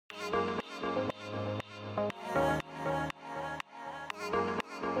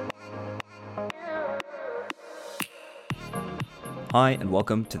Hi, and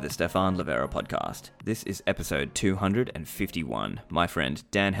welcome to the Stefan Livera podcast. This is episode 251. My friend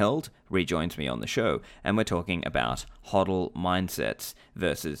Dan Held rejoins me on the show, and we're talking about HODL mindsets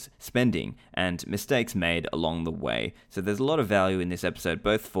versus spending and mistakes made along the way. So there's a lot of value in this episode,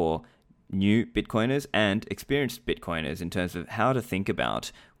 both for new Bitcoiners and experienced Bitcoiners in terms of how to think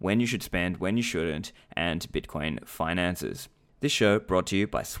about when you should spend, when you shouldn't, and Bitcoin finances. This show brought to you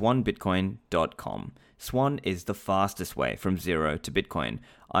by swanbitcoin.com. Swan is the fastest way from zero to Bitcoin.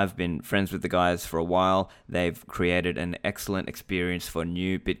 I've been friends with the guys for a while. They've created an excellent experience for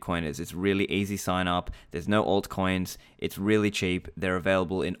new Bitcoiners. It's really easy sign up. There's no altcoins. It's really cheap. They're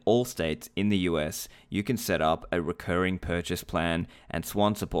available in all states in the US. You can set up a recurring purchase plan, and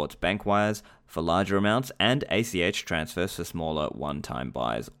Swan supports bank wires for larger amounts and ACH transfers for smaller one-time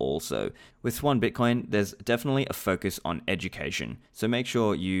buys also. With Swan Bitcoin, there's definitely a focus on education. So make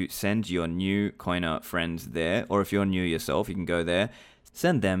sure you send your new coiner friends there, or if you're new yourself, you can go there.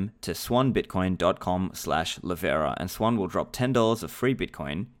 Send them to swanbitcoin.com/Livera, and Swan will drop $10 of free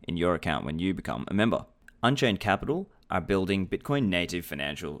Bitcoin in your account when you become a member. Unchained Capital are building Bitcoin native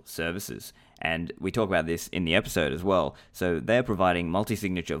financial services, and we talk about this in the episode as well. So they're providing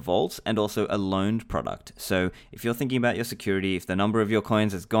multi-signature vaults and also a loaned product. So if you're thinking about your security, if the number of your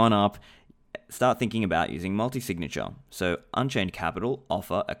coins has gone up, start thinking about using multi-signature. So Unchained Capital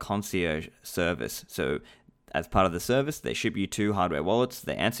offer a concierge service. So as part of the service, they ship you 2 hardware wallets,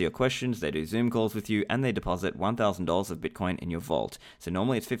 they answer your questions, they do Zoom calls with you, and they deposit $1,000 of Bitcoin in your vault. So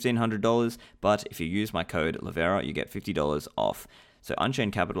normally it's $1,500, but if you use my code Livera, you get $50 off. So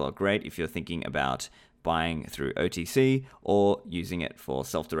Unchained Capital are great if you're thinking about buying through OTC or using it for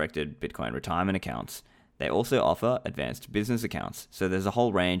self-directed Bitcoin retirement accounts. They also offer advanced business accounts. So there's a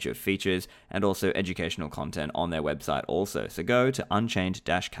whole range of features and also educational content on their website also. So go to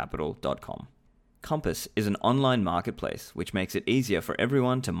unchained-capital.com. Compass is an online marketplace which makes it easier for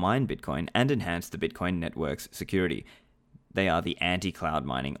everyone to mine Bitcoin and enhance the Bitcoin network's security. They are the anti-cloud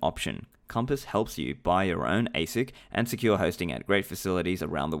mining option. Compass helps you buy your own ASIC and secure hosting at great facilities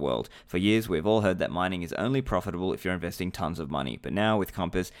around the world. For years, we've all heard that mining is only profitable if you're investing tons of money. But now with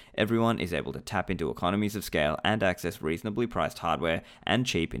Compass, everyone is able to tap into economies of scale and access reasonably priced hardware and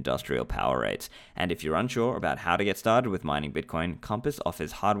cheap industrial power rates. And if you're unsure about how to get started with mining Bitcoin, Compass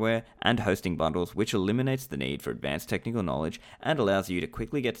offers hardware and hosting bundles, which eliminates the need for advanced technical knowledge and allows you to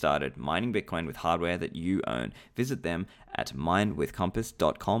quickly get started mining Bitcoin with hardware that you own. Visit them at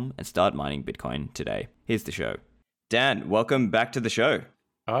minewithcompass.com and start mining Bitcoin today. Here's the show. Dan, welcome back to the show.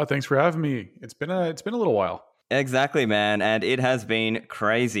 Thanks for having me. It's been a little while. Exactly, man. And it has been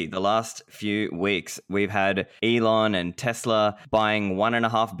crazy the last few weeks. We've had Elon and Tesla buying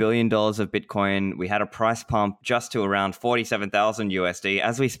 $1.5 billion of Bitcoin. We had a price pump just to around 47,000 USD.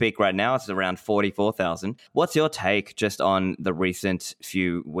 As we speak right now, it's around 44,000. What's your take just on the recent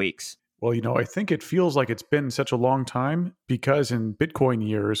few weeks? Well, I think it feels like it's been such a long time because in Bitcoin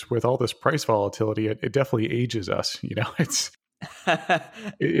years, with all this price volatility, it definitely ages us.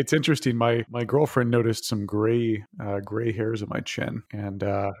 It's interesting. My girlfriend noticed some gray hairs on my chin, and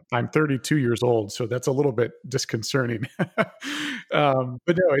I'm 32 years old, so that's a little bit disconcerting. But no,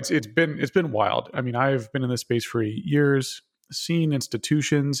 it's been wild. I mean, I've been in this space for 8 years. Seeing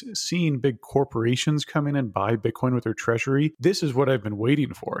institutions, seeing big corporations come in and buy Bitcoin with their treasury. This is what I've been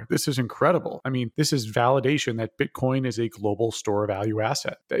waiting for. This is incredible. I mean, this is validation that Bitcoin is a global store of value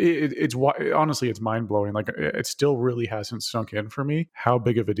asset. Honestly, it's mind blowing. Like, it still really hasn't sunk in for me how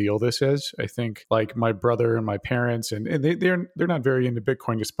big of a deal this is. I think like my brother and my parents, and they're not very into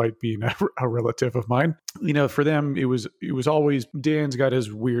Bitcoin despite being a relative of mine. For them, it was always Dan's got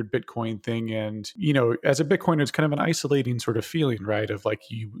his weird Bitcoin thing, and as a Bitcoiner, it's kind of an isolating sort of feeling, right? Of like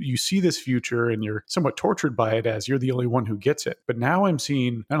you see this future and you're somewhat tortured by it as you're the only one who gets it. But now I'm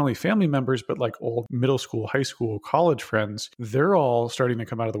seeing not only family members, but like old middle school, high school, college friends, they're all starting to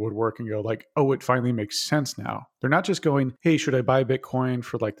come out of the woodwork and go like, oh, it finally makes sense now. They're not just going, hey, should I buy Bitcoin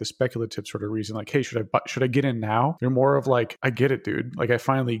for like the speculative sort of reason? Like, hey, should I get in now? They're more of like, I get it, dude. Like, I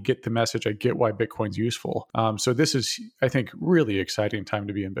finally get the message. I get why Bitcoin's useful. So this is, I think, really exciting time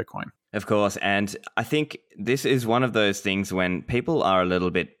to be in Bitcoin. Of course. And I think this is one of those things when people are a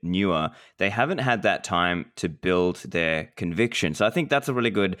little bit newer, they haven't had that time to build their conviction. So I think that's a really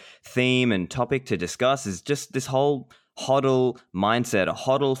good theme and topic to discuss, is just this whole HODL mindset, a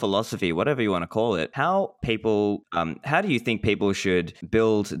HODL philosophy, whatever you want to call it. How do you think people should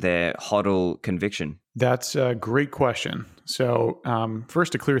build their HODL conviction? That's a great question. So,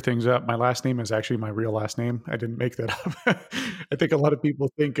 first, to clear things up, my last name is actually my real last name. I didn't make that up. I think a lot of people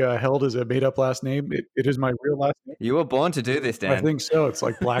think Held is a made up last name. It is my real last name. You were born to do this, I Dan. think so. It's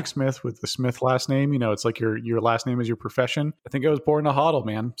like blacksmith with the Smith last name. It's like your last name is your profession. I think I was born a hodl,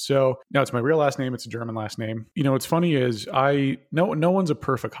 man. So no, it's my real last name. It's a German last name. What's funny is no one's a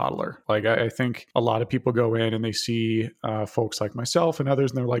perfect hodler. Like I think a lot of people go in and they see folks like myself and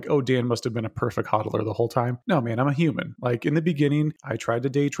others, and they're like, "Oh, Dan must have been a perfect hodler the whole time." No, man, I'm a human. Like in the beginning, I tried to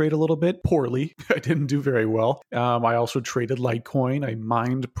day trade a little bit poorly. I didn't do very well. I also traded Litecoin. I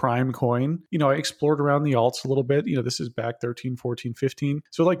mined Prime Coin. I explored around the alts a little bit. This is back 13, 14, 15.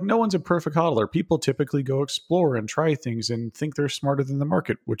 So like no one's a perfect hodler. People typically go explore and try things and think they're smarter than the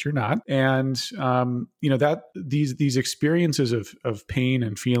market, which you're not. And that these experiences of pain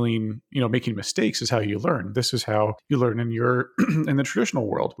and feeling, making mistakes is how you learn. This is how you learn in your in the traditional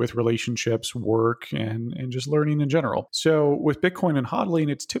world with relationships, work, and just learning in general. So with Bitcoin and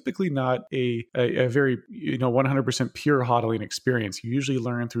hodling, it's typically not a very 100% pure hodling experience. You usually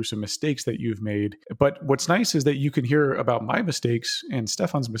learn through some mistakes that you've made. But what's nice is that you can hear about my mistakes and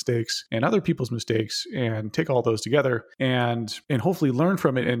Stefan's mistakes and other people's mistakes and take all those together and hopefully learn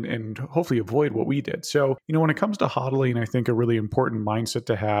from it and hopefully avoid what we did. So, when it comes to hodling, I think a really important mindset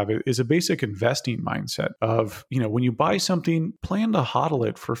to have is a basic investing mindset of, when you buy something, plan to hodl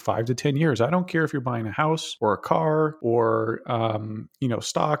it for 5 to 10 years. I don't care if you're buying a house or a car or,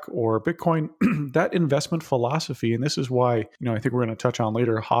 stock or Bitcoin, that investment philosophy. And this is why, I think we're going to touch on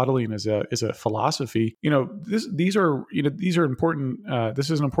later, hodling is a philosophy. These are important. This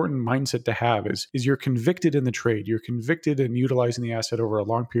is an important mindset to have is you're convicted in the trade. You're convicted in utilizing the asset over a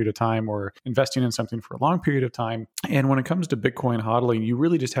long period of time or investing in something for a long period of time. And when it comes to Bitcoin hodling, you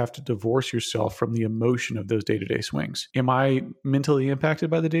really just have to divorce yourself from the emotion of those day-to-day swings. Am I mentally impacted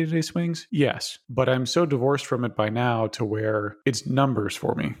by the day-to-day swings? Yes. But I'm so divorced from it by now to where it's numbers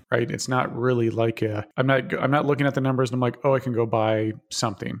for me, right? It's not really like I'm not looking at the numbers and I'm like, oh, I can go buy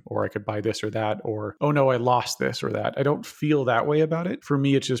something or I could buy this or that, or, oh no, I lost this or that. I don't feel that way about it. For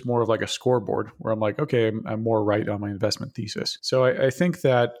me, it's just more of like a scoreboard where I'm like, okay, I'm more right on my investment thesis. So I think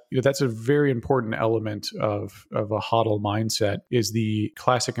that that's a very important element of a hodl mindset is the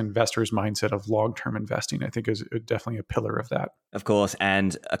classic investor's mindset of long-term investing. I think is definitely a pillar of that. Of course.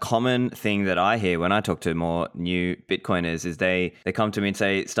 And a common thing that I hear when I talk to more new Bitcoiners is they come to me and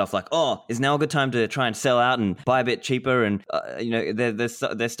say stuff like, oh, is now a good time to try and sell out and buy a bit cheaper? And,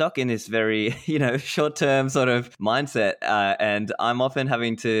 they're stuck in this very, short-term sort of mindset. And I'm often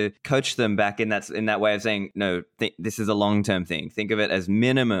having to coach them back in that way of saying, no, this is a long-term thing. Think of it as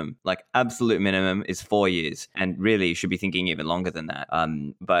minimum, like absolute minimum is 4 years. And really you should be thinking even longer than that.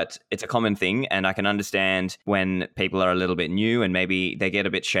 But it's a common thing. And I can understand when people are a little bit new and maybe they get a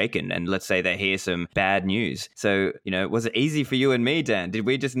bit shaken. And let's say they hear some bad news. So, was it easy for you and me, Dan? Did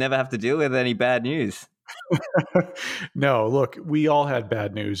we just never have to deal with any bad news? No, look, we all had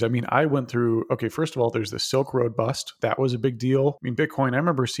bad news. I mean, I went through, okay, first of all, there's the Silk Road bust. That was a big deal. I mean, Bitcoin, I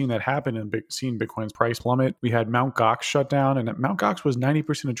remember seeing that happen and seeing Bitcoin's price plummet. We had Mt. Gox shut down, and Mt. Gox was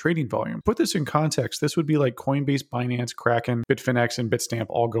 90% of trading volume. Put this in context. This would be like Coinbase, Binance, Kraken, Bitfinex, and Bitstamp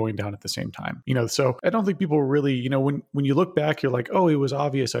all going down at the same time. So I don't think people really, when you look back, you're like, oh, it was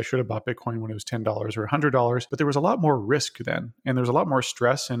obvious I should have bought Bitcoin when it was $10 or $100, but there was a lot more risk then, and there's a lot more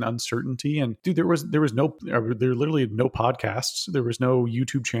stress and uncertainty. And dude, there was literally no podcasts. There was no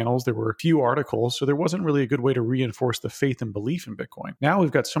YouTube channels. There were few articles. So there wasn't really a good way to reinforce the faith and belief in Bitcoin. Now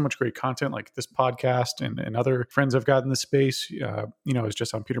we've got so much great content like this podcast and other friends I've got in this space. It's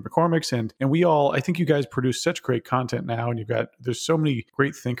just on Peter McCormick's. And we all, I think you guys produce such great content now. And there's so many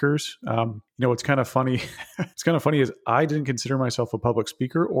great thinkers. What's kind of funny, is I didn't consider myself a public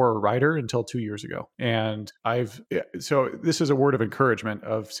speaker or a writer until 2 years ago. And so this is a word of encouragement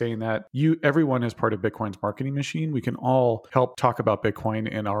of saying that everyone is part of Bitcoin's marketing machine. We can all help talk about Bitcoin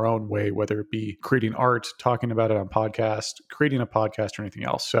in our own way, whether it be creating art, talking about it on podcast, creating a podcast or anything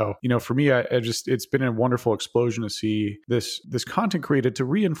else. So, for me, it's been a wonderful explosion to see this content created to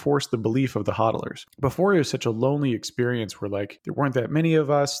reinforce the belief of the hodlers. Before, it was such a lonely experience where there weren't that many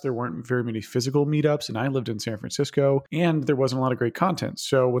of us. There weren't very many physical meetups, and I lived in San Francisco, and there wasn't a lot of great content.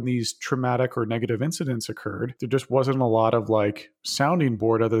 So when these traumatic or negative incidents occurred, there just wasn't a lot of sounding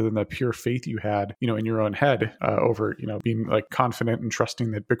board other than the pure faith you had, in your own head over, being like confident and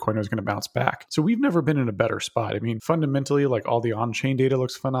trusting that Bitcoin was going to bounce back. So we've never been in a better spot. I mean, fundamentally, like all the on-chain data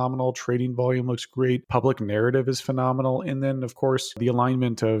looks phenomenal. Trading volume looks great. Public narrative is phenomenal. And then, of course, the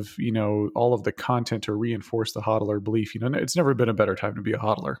alignment of, all of the content to reinforce the hodler belief. It's never been a better time to be a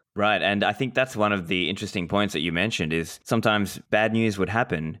hodler. Right. And I think that's one of the interesting points that you mentioned is sometimes bad news would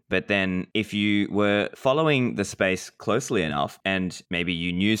happen. But then if you were following the space closely enough and maybe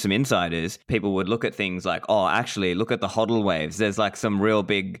you knew some insiders, people would look at things like, oh, actually, look at the hodl waves. There's like some real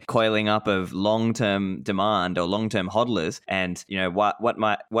big coiling up of long-term demand or long-term hodlers. And, what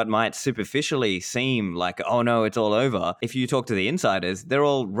might superficially seem like, oh, no, it's all over. If you talk to the insiders, they're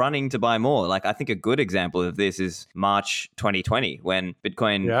all running to buy more. Like, I think a good example of this is March 2020 when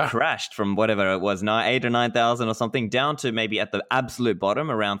Bitcoin crashed from whatever it was, 8 or 9,000 or something, down to maybe at the absolute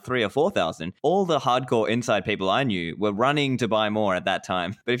bottom around 3 or 4,000. All the hardcore inside people I knew were running to buy more at that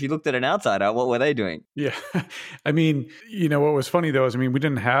time. But if you looked at an outsider, what were they doing? Yeah. I mean, what was funny though is, we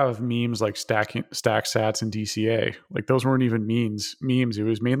didn't have memes like stack sats and DCA. Like those weren't even memes. It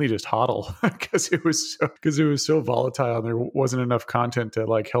was mainly just hodl because it was so volatile and there wasn't enough content to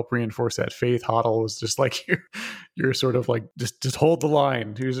like help reinforce that faith. Hodl was just like you're sort of like just hold the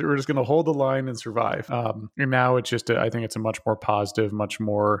line. We're just going to hold the line and survive. And now it's just I think it's a much more positive, much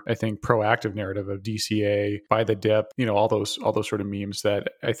more I think proactive narrative of DCA, buy the dip. All those sort of memes that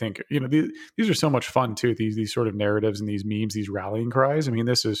I think these are so much fun too. These sort of narratives and these memes, these rallying cries. I mean,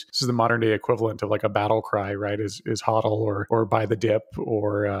 this is the modern day equivalent of like a battle cry, right? Is hodl or buy the dip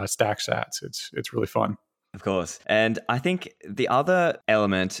or stack sats. It's really fun. Of course. And I think the other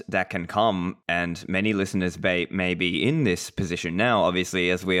element that can come, and many listeners may be in this position now, obviously,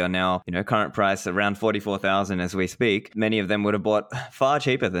 as we are now, current price around 44,000 as we speak, many of them would have bought far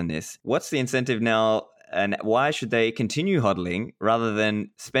cheaper than this. What's the incentive now, and why should they continue hodling rather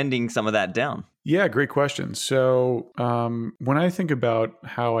than spending some of that down? Yeah, great question. So when I think about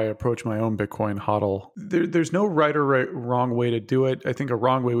how I approach my own Bitcoin hodl, there's no right or wrong way to do it. I think a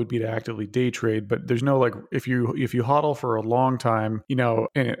wrong way would be to actively day trade, but there's no like if you hodl for a long time,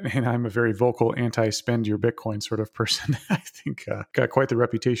 and I'm a very vocal anti-spend your Bitcoin sort of person. I think got quite the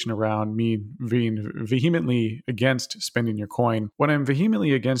reputation around me being vehemently against spending your coin. What I'm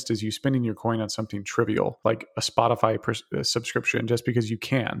vehemently against is you spending your coin on something trivial like a Spotify subscription just because you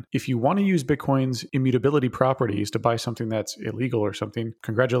can. If you want to use Bitcoin's immutability properties to buy something that's illegal or something,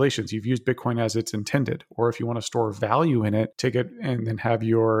 congratulations, you've used Bitcoin as it's intended. Or if you want to store value in it, take it and then have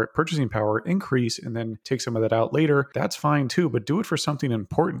your purchasing power increase and then take some of that out later, that's fine too, but do it for something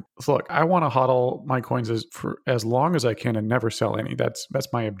important. Look, I want to hodl my coins for as long as I can and never sell any. That's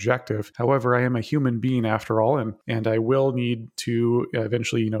my objective. However, I am a human being after all, and I will need to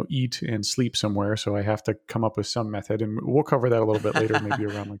eventually, eat and sleep somewhere. So I have to come up with some method, and we'll cover that a little bit later, maybe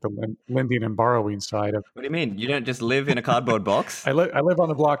around like the lending and borrowing side of. What do you mean? You don't just live in a cardboard box? I live on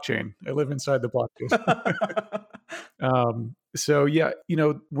the blockchain. I live inside the blockchain. So yeah,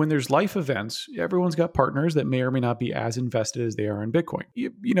 when there's life events, everyone's got partners that may or may not be as invested as they are in Bitcoin.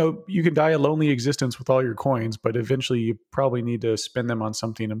 You can die a lonely existence with all your coins, but eventually you probably need to spend them on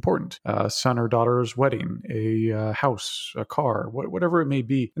something important. Son or daughter's wedding, a house, a car, whatever it may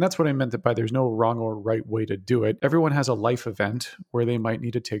be. And that's what I meant by there's no wrong or right way to do it. Everyone has a life event where they might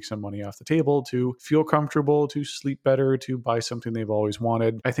need to take some money off the table to feel comfortable, to sleep better, to buy something they've always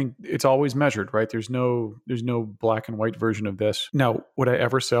wanted. I think it's always measured, right? There's no black and white version of this. Now, would I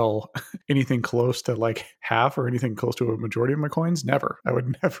ever sell anything close to like half or anything close to a majority of my coins? Never.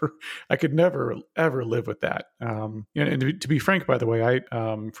 I could never, ever live with that. And to be frank, by the way,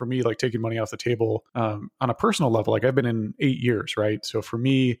 for me, like taking money off the table on a personal level, like I've been in 8 years, right? So for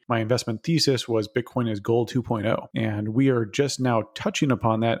me, my investment thesis was Bitcoin is gold 2.0. And we are just now touching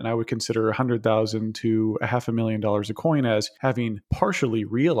upon that. And I would consider 100,000 to $500,000 a coin as having partially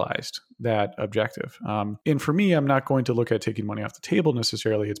realized that objective. And for me, I'm not going to look at taking money off the table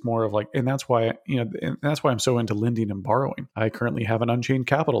necessarily. It's more of like, and that's why I'm so into lending and borrowing. I currently have an Unchained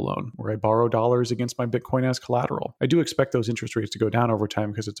Capital loan where I borrow dollars against my Bitcoin as collateral. I do expect those interest rates to go down over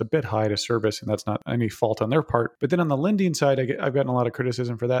time because it's a bit high to service, and that's not any fault on their part. But then on the lending side, I've gotten a lot of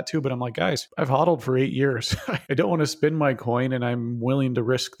criticism for that too. But I'm like, guys, I've hodled for 8 years. I don't want to spend my coin, and I'm willing to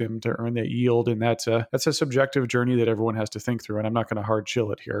risk them to earn that yield. And that's a subjective journey that everyone has to think through. And I'm not going to hard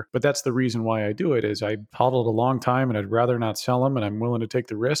chill it here. But that's the the reason why I do it is I hodled a long time and I'd rather not sell them, and I'm willing to take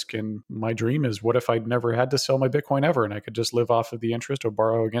the risk. And my dream is, what if I'd never had to sell my Bitcoin ever and I could just live off of the interest or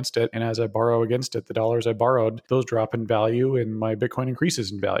borrow against it? And as I borrow against it, the dollars I borrowed, those drop in value and my Bitcoin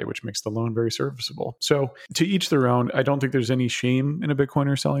increases in value, which makes the loan very serviceable. So to each their own. I don't think there's any shame in a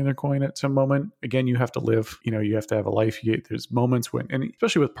Bitcoiner selling their coin at some moment. Again, you have to live, you have to have a life. There's moments when, and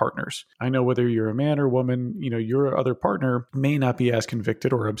especially with partners, I know whether you're a man or woman, your other partner may not be as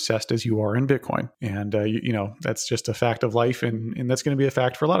convicted or obsessed as you are in Bitcoin. And, that's just a fact of life. And that's going to be a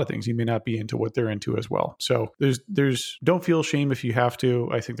fact for a lot of things. You may not be into what they're into as well. So don't feel shame if you have to.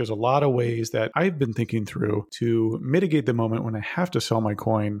 I think there's a lot of ways that I've been thinking through to mitigate the moment when I have to sell my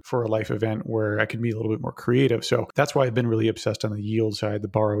coin for a life event where I can be a little bit more creative. So that's why I've been really obsessed on the yield side, the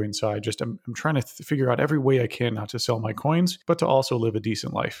borrowing side. Just I'm trying to figure out every way I can not to sell my coins, but to also live a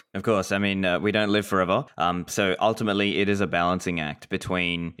decent life. Of course. I mean, we don't live forever. So ultimately, it is a balancing act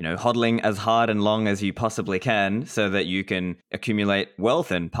between, hodling as hard and long as you possibly can so that you can accumulate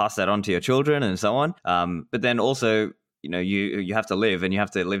wealth and pass that on to your children and so on. But then also, you have to live, and you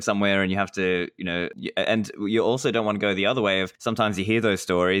have to live somewhere, and you have to, and you also don't want to go the other way of, sometimes you hear those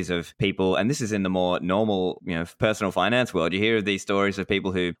stories of people, and this is in the more normal, personal finance world. You hear of these stories of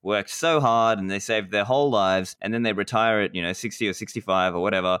people who worked so hard and they saved their whole lives, and then they retire at, 60 or 65 or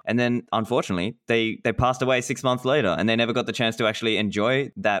whatever. And then unfortunately they passed away 6 months later and they never got the chance to actually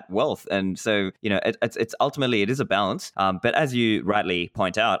enjoy that wealth. And so, it's ultimately, it is a balance. But as you rightly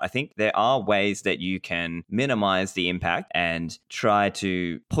point out, I think there are ways that you can minimize the impact and try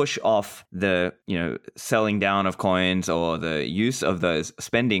to push off the selling down of coins or the use of those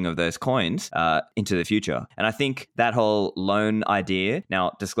spending of those coins into the future. And I think that whole loan idea,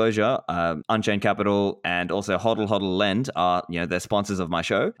 now disclosure, Unchained Capital and also HODL Lend are the sponsors of my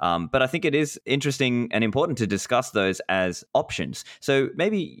show, but I think it is interesting and important to discuss those as options. So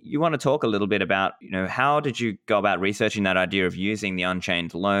maybe you want to talk a little bit about how did you go about researching that idea of using the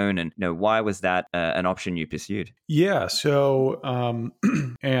Unchained loan, and why was that an option you pursued? Yeah. So,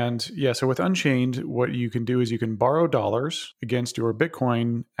 so with Unchained, what you can do is you can borrow dollars against your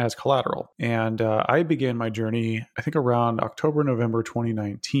Bitcoin as collateral. And I began my journey, I think around October, November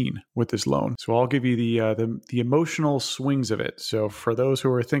 2019 with this loan. So I'll give you the emotional swings of it. So for those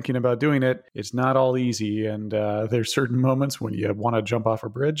who are thinking about doing it, it's not all easy. And there's certain moments when you want to jump off a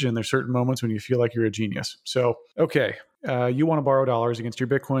bridge, and there's certain moments when you feel like you're a genius. So, okay. You want to borrow dollars against your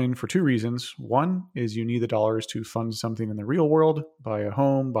Bitcoin for two reasons. One is you need the dollars to fund something in the real world, buy a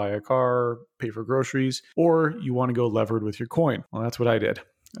home, buy a car, pay for groceries, or you want to go levered with your coin. Well, that's what I did.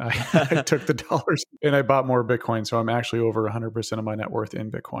 I took the dollars and I bought more Bitcoin. So I'm actually over 100% of my net worth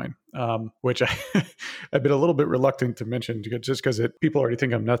in Bitcoin, which I've been a little bit reluctant to mention just because people already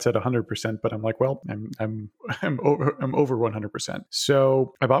think I'm nuts at 100%. But I'm like, well, I'm over 100%.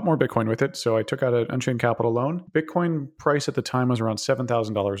 So I bought more Bitcoin with it. So I took out an Unchained Capital loan. Bitcoin price at the time was around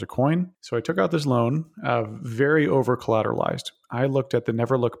 $7,000 a coin. So I took out this loan, very over collateralized. I looked at the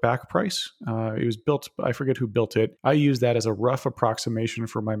Never Look Back price. It was built, I forget who built it. I used that as a rough approximation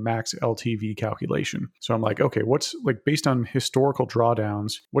for my max LTV calculation. So I'm like, okay, what's based on historical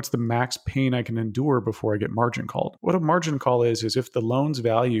drawdowns, what's the max pain I can endure before I get margin called? What a margin call is if the loan's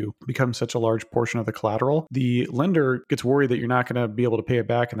value becomes such a large portion of the collateral, the lender gets worried that you're not going to be able to pay it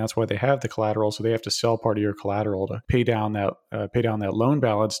back. And that's why they have the collateral. So they have to sell part of your collateral to pay down that loan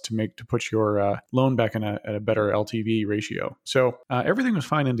balance to put your loan back at a better LTV ratio. So everything was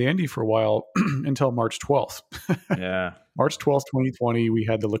fine and dandy for a while until March 12th. Yeah. March 12th, 2020, we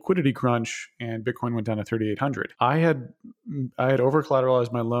had the liquidity crunch and Bitcoin went down to 3,800. I had over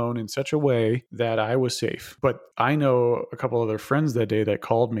collateralized my loan in such a way that I was safe. But I know a couple other friends that day that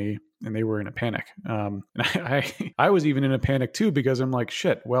called me and they were in a panic. And I was even in a panic too, because I'm like,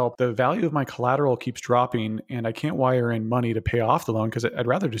 shit, well, the value of my collateral keeps dropping and I can't wire in money to pay off the loan because I'd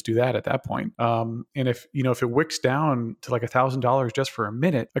rather just do that at that point. And if it wicks down to like $1,000 just for a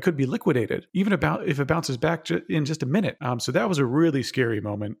minute, I could be liquidated, even if it bounces back in just a minute. So that was a really scary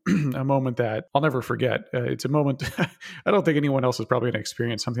moment, a moment that I'll never forget. It's a moment I don't think anyone else is probably going to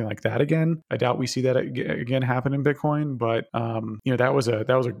experience something like that again. I doubt we see that again happen in Bitcoin, but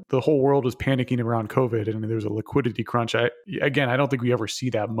the whole world was panicking around COVID and there was a liquidity crunch. I don't think we ever see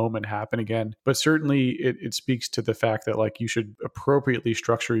that moment happen again, but certainly it speaks to the fact that you should appropriately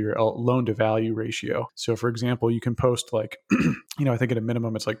structure your loan to value ratio. So for example, you can post I think at a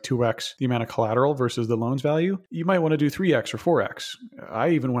minimum it's 2x the amount of collateral versus the loan's value. You might want to do 3x or 4x. I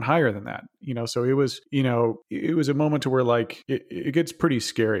even went higher than that, so it was a moment to where it gets pretty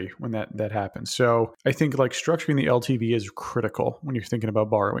scary when that happens. So I think structuring the LTV is critical when you're thinking about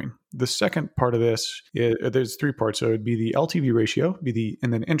borrowing. The second part of this, there's three parts. So it'd be the LTV ratio,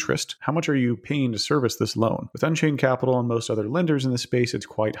 and then interest. How much are you paying to service this loan? With Unchained Capital and most other lenders in the space, it's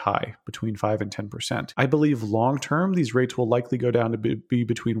quite high, between 5 and 10%. I believe long term, these rates will likely go down to be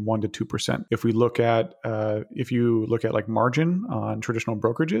between 1 to 2%. If you look at like margin on traditional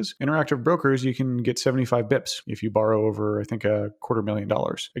brokerages, Interactive Brokers, you can get 75 bips if you borrow over, I think,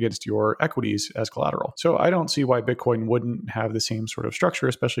 $250,000 against your equities as collateral. So I don't see why Bitcoin wouldn't have the same sort of structure,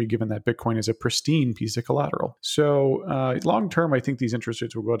 especially given that Bitcoin is a pristine piece of collateral. So long term, I think these interest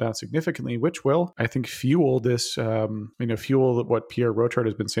rates will go down significantly, which will, I think, fuel this, fuel what Pierre Rochard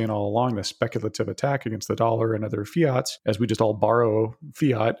has been saying all along, the speculative attack against the dollar and other fiats, as we just all borrow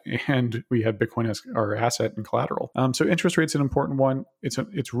fiat and we have Bitcoin as our asset and collateral. So interest rate's an important one.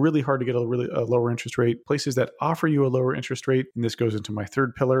 It's really hard to get a lower interest rate. Places that offer you a lower interest rate, and this goes into my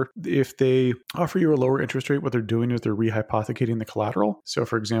third pillar, if they offer you a lower interest rate, what they're doing is they're rehypothecating the collateral. So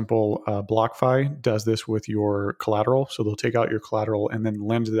for example, BlockFi does this with your collateral. So they'll take out your collateral and then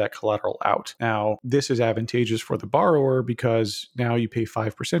lend that collateral out. Now, this is advantageous for the borrower because now you pay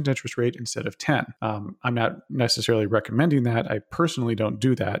 5% interest rate instead of 10. I'm not necessarily recommending that. I personally don't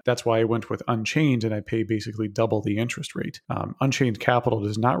do that. That's why I went with Unchained and I pay basically double the interest rate. Unchained Capital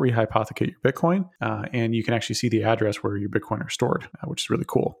does not rehypothecate your Bitcoin, and you can actually see the address where your Bitcoin are stored, which is really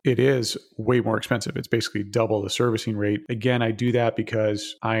cool. It is way more expensive. It's basically double the servicing rate. Again, I do that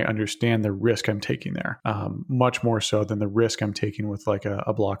because I understand the risk I'm taking there, much more so than the risk I'm taking with like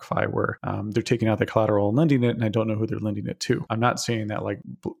a BlockFi where they're taking out the collateral and lending it, and I don't know who they're lending it to. I'm not saying that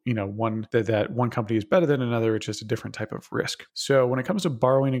one company is better than another. It's just a different type of risk. So when it comes to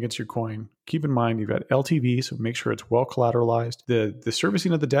borrowing against your coin, keep in mind you've got LTV, so make sure it's well collateralized. The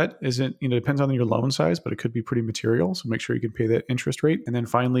servicing of the debt isn't, depends on your loan size, but it could be pretty material. So make sure you can pay that interest rate. And then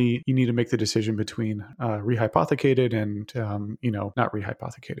finally, you need to make the decision between rehypothecated and not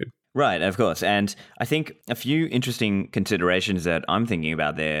rehypothecated. Right, of course. And I think a few interesting considerations that I'm thinking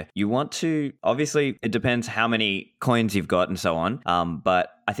about there. You want to, obviously, it depends how many coins you've got and so on.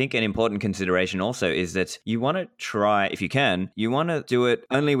 But I think an important consideration also is that you want to try, if you can, you want to do it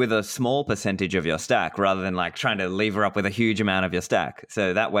only with a small percentage of your stack rather than like trying to lever up with a huge amount of your stack.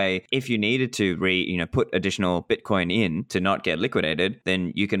 So that way, if you needed to put additional Bitcoin in to not get liquidated,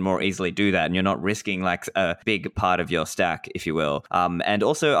 then you can more easily do that. And you're not risking like a big part of your stack, if you will. And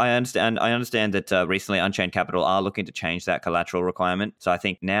also I understand that recently Unchained Capital are looking to change that collateral requirement. So I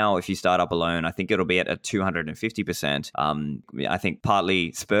think now if you start up alone, I think it'll be at a 250%. I think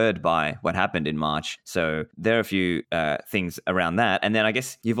partly spurred by what happened in March. So there are a few things around that. And then I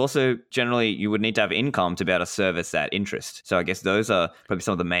guess you've also you would need to have income to be able to service that interest. So I guess those are probably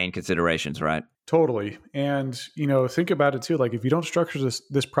some of the main considerations, right? Totally. And, think about it too. Like if you don't structure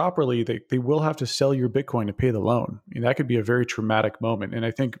this properly, they will have to sell your Bitcoin to pay the loan. And that could be a very traumatic moment. And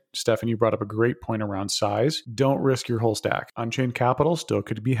I think, Stefan, you brought up a great point around size. Don't risk your whole stack. Unchained Capital still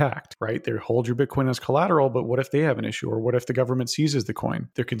could be hacked, right? They hold your Bitcoin as collateral, but what if they have an issue? Or what if the government seizes the coin?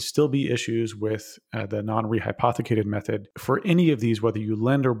 There can still be issues with the non-rehypothecated method. For any of these, whether you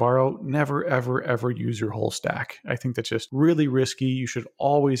lend or borrow, never, ever, ever use your whole stack. I think that's just really risky. You should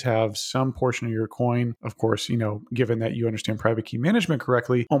always have some portion of your coin. Of course, given that you understand private key management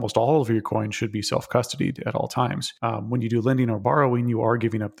correctly, almost all of your coin should be self-custodied at all times. When you do lending or borrowing, you are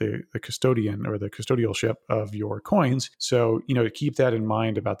giving up the custodian or the custodialship of your coins. So, to keep that in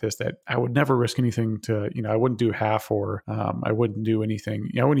mind about this, that I would never risk anything I wouldn't do half or I wouldn't do anything.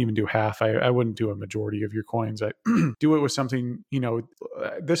 I wouldn't even do half. I wouldn't do a majority of your coins. I do it with something,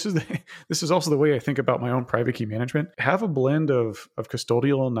 this is also the way I think about my own private key management. Have a blend of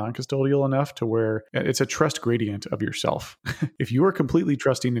custodial and non-custodial enough to where it's a trust gradient of yourself. If you are completely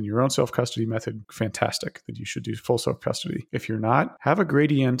trusting in your own self-custody method, fantastic, that you should do full self-custody. If you're not, have a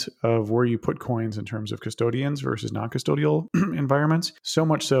gradient of where you put coins in terms of custodians versus non-custodial environments, so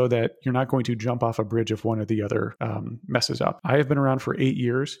much so that you're not going to jump off a bridge if one or the other messes up. I have been around for 8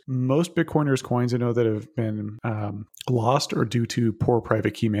 years. Most Bitcoiners' coins I know that have been lost are due to poor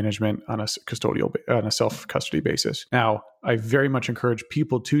private key management on a self-custody basis. Now, I very much encourage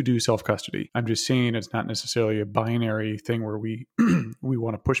people to do self-custody. I'm just saying it's not necessarily a binary thing where we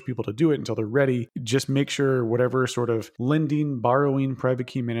want to push people to do it until they're ready. Just make sure whatever sort of lending, borrowing, private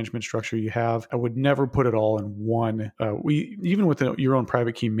key management structure you have, I would never put it all in one. Even with your own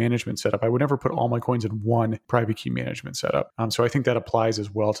private key management setup, I would never put all my coins in one private key management setup. So I think that applies as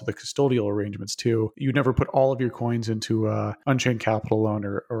well to the custodial arrangements too. You'd never put all of your coins into Unchained Capital loan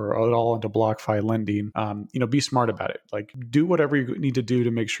or it all into BlockFi lending. Be smart about it. Like do whatever you need to do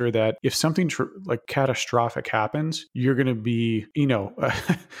to make sure that if something like catastrophic happens, you're going to be, in a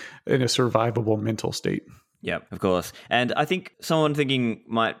survivable mental state. Yeah, of course. And I think someone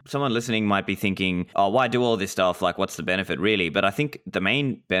listening might be thinking, oh, why do all this stuff? Like, what's the benefit really? But I think the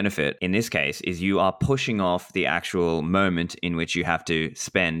main benefit in this case is you are pushing off the actual moment in which you have to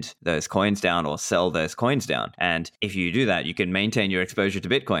spend those coins down or sell those coins down. And if you do that, you can maintain your exposure to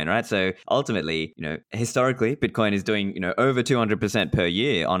Bitcoin, right? So ultimately, historically, Bitcoin is doing, over 200% per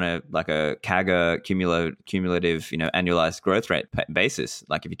year on a CAGR cumulative, annualized growth rate basis.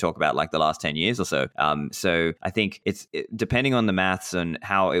 Like if you talk about like the last 10 years or so. So I think depending on the maths and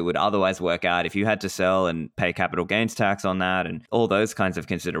how it would otherwise work out, if you had to sell and pay capital gains tax on that and all those kinds of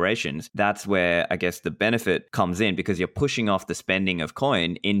considerations, that's where I guess the benefit comes in, because you're pushing off the spending of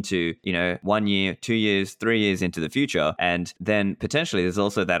coin into, 1 year, 2 years, 3 years into the future. And then potentially there's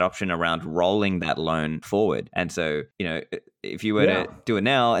also that option around rolling that loan forward. And so, if you were to do it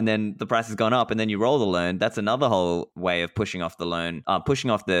now and then the price has gone up and then you roll the loan, that's another whole way of pushing off the loan, pushing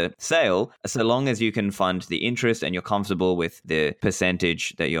off the sale, so long as you can fund the interest and you're comfortable with the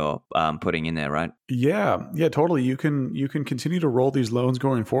percentage that you're putting in there, right? Yeah, totally. You can continue to roll these loans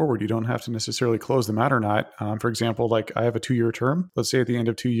going forward. You don't have to necessarily close them out or not. For example, like I have a 2-year term. Let's say at the end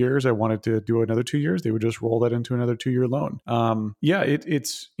of 2 years, I wanted to do another 2 years. They would just roll that into another 2-year loan.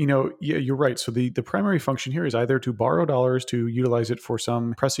 You're right. So the primary function here is either to borrow dollars to utilize it for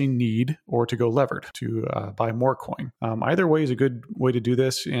some pressing need or to go levered to buy more coin. Either way is a good way to do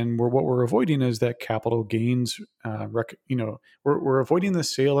this. And what we're avoiding is that capital gains. We're avoiding the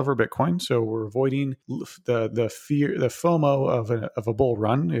sale of our Bitcoin. So we're avoiding the fear, the FOMO of a bull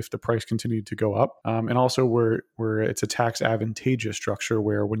run if the price continued to go up. And also where it's a tax advantageous structure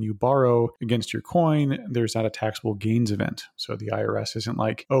where when you borrow against your coin, there's not a taxable gains event. So the IRS isn't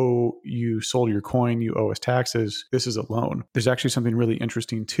like, oh, you sold your coin, you owe us taxes. This is a loan. There's actually something really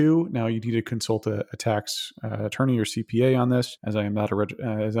interesting too. Now you need to consult a tax attorney or CPA on this, as I am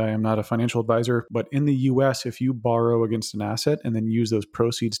not a financial advisor. But in the US, if you borrow against an asset and then use those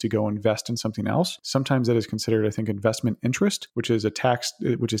proceeds to go invest in something else, sometimes that is considered, I think, investment interest, which is tax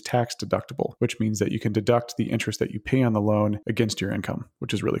deductible, which means that you can deduct the interest that you pay on the loan against your income,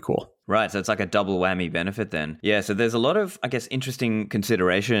 which is really cool. Right. So it's like a double whammy benefit then. Yeah. So there's a lot of, I guess, interesting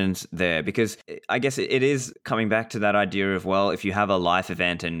considerations there, because I guess it is coming back to that idea of, well, if you have a life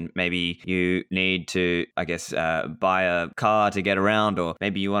event and maybe you need to, I guess, buy a car to get around, or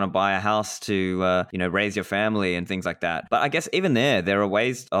maybe you want to buy a house to, raise your family and things like that. But I guess even there are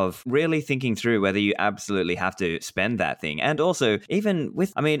ways of really thinking through whether you absolutely have to spend that thing. And also even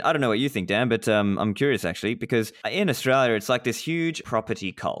with, I don't know what you think, Dan, but I'm curious actually, because in Australia, it's like this huge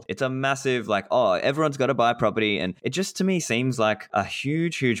property cult. It's a massive, like, oh, everyone's got to buy property. And it just to me seems like a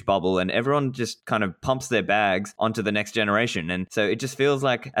huge, huge bubble, and everyone just kind of pumps their bags onto the next generation. And so it just feels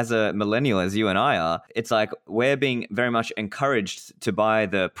like, as a millennial, as you and I are, it's like we're being very much encouraged to buy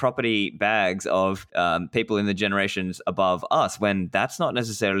the property bags of people in the generations above us, when that's not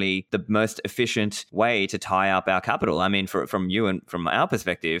necessarily the most efficient way to tie up our capital. From you and from our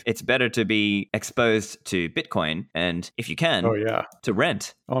perspective, it's better to be exposed to Bitcoin and, if you can, to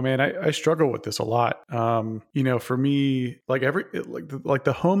rent. Oh man, I struggle with this a lot. For me,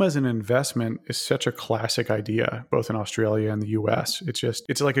 the home as an investment is such a classic idea, both in Australia and the US.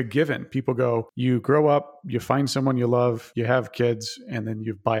 It's like a given. People go, you grow up, you find someone you love, you have kids, and then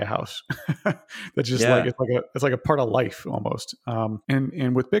you buy a house. That's just it's like a part of life almost.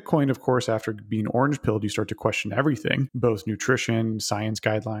 And with Bitcoin, of course, after being orange pilled, you start to question everything, both nutrition, science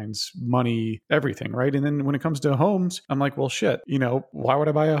guidelines, money, everything, right? And then when it comes to homes, I'm like, well, shit, why would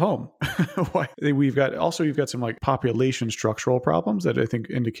I buy a home? Why? You've got some like population structural problems that I think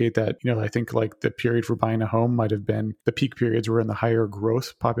indicate that, I think like the period for buying a home might have been, the peak periods were in the higher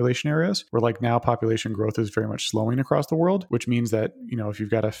growth population areas, where like now population growth is very much slowing across the world, which means that, if you've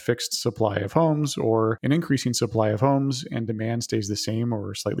got a fixed supply of homes or an increasing supply of homes and demand stays the same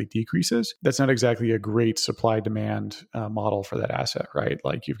or slightly decreases, that's not exactly a great supply demand model for that asset, right?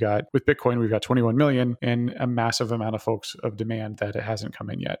 Like with Bitcoin, we've got 21 million and a massive amount of folks of demand that it hasn't come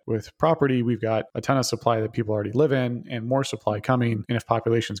in yet. With property, we've got a ton of supply that people already live in and more supply coming. And if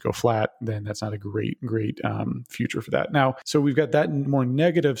populations go flat, then that's not a great future for that. Now, so we've got that more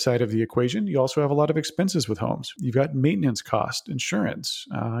negative side of the equation. You also have a lot of expenses with homes. You've got maintenance cost, insurance.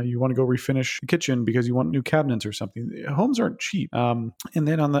 You want to go refinish the kitchen because you want new cabinets or something. Homes aren't cheap. And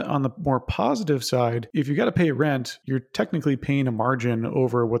then on the more positive side, if you got to pay rent, you're technically paying a margin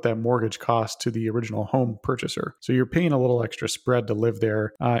over what that mortgage costs to the original home purchaser. So you're paying a little extra spread to live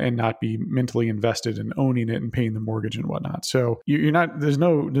there and not be mentally invested in owning it and paying the mortgage and whatnot. So you're not, there's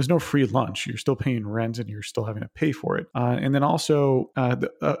no free lunch. You're still paying rent and you're still having to pay pay for it. And then also,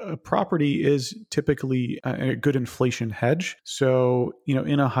 a property is typically a good inflation hedge. So,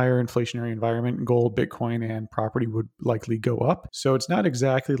 in a higher inflationary environment, gold, Bitcoin, and property would likely go up. So it's not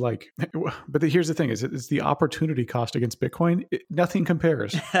exactly like, but here's the thing: it's the opportunity cost against Bitcoin. Nothing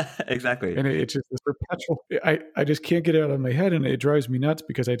compares. Exactly. And it's just this perpetual. I just can't get it out of my head, and it drives me nuts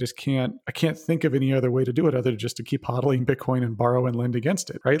because I can't think of any other way to do it other than just to keep hodling Bitcoin and borrow and lend against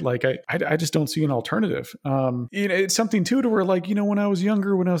it, right? Like I just don't see an alternative. It's something too to where, like, when I was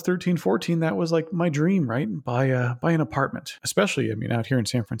younger, when I was 13, 14, that was like my dream, right? Buy an apartment, especially, out here in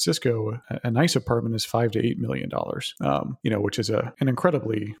San Francisco, a nice apartment is $5 to $8 million, which is an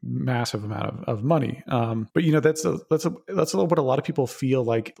incredibly massive amount of money. But that's what a lot of people feel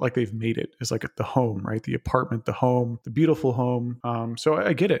like they've made it, is like the home, right? The apartment, the home, the beautiful home. So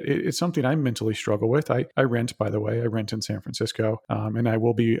I get it. It's something I mentally struggle with. I rent, by the way. I rent in San Francisco, and I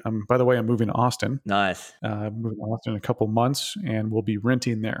will be. By the way, I'm moving to Austin. Nice. Moving to Austin in a couple months, and we'll be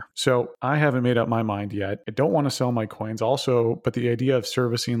renting there. So I haven't made up my mind yet. I don't want to sell my coins, also, but the idea of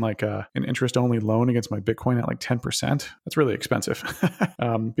servicing like an interest-only loan against my Bitcoin at like 10%, that's really expensive.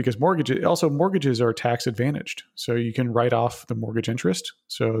 Because mortgages are tax advantaged, so you can write off the mortgage interest.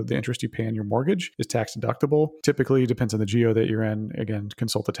 So the interest you pay on your mortgage is tax deductible. Typically, depends on the geo that you're in. Again,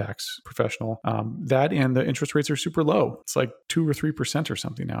 consult a tax professional. That and the interest rates are super low. It's like 2 or 3% or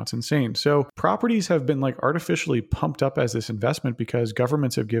something now. It's insane. So properties have been like artificially pumped up as this investment because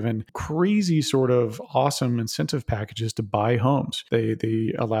governments have given crazy sort of awesome incentive packages to buy homes.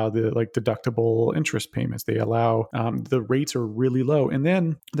 They allow the like deductible interest payments. They allow the rates are really low. And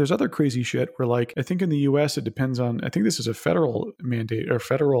then there's other crazy shit where, like, I think in the US it depends on, I think this is a federal mandate or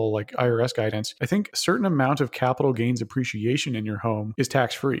federal like IRS guidance. I think a certain amount of capital gains appreciation in your home is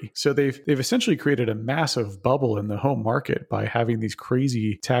tax free. So they've essentially created a massive bubble in the home market by having these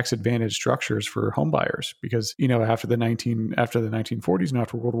crazy tax advantage structures for home buyers. Because after the 1940s and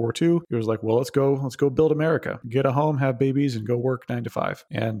after World War II, it was like, well, let's go build America, get a home, have babies, and go work 9 to 5.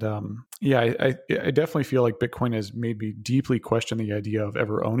 And I definitely feel like Bitcoin has made me deeply question the idea of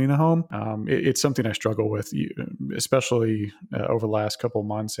ever owning a home. It's something I struggle with, especially over the last couple of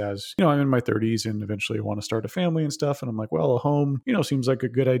months, as I'm in my 30s and eventually want to start a family and stuff. And I'm like, well, a home, seems like a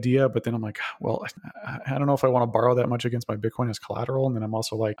good idea. But then I'm like, well, I don't know if I want to borrow that much against my Bitcoin as collateral. And then I'm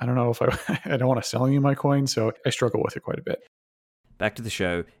also like, I don't know if I don't want to sell any of my coins. So I struggle with it quite a bit. Back to the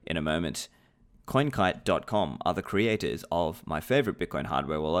show in a moment. CoinKite.com are the creators of my favorite Bitcoin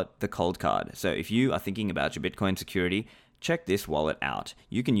hardware wallet, the Coldcard. So if you are thinking about your Bitcoin security, check this wallet out.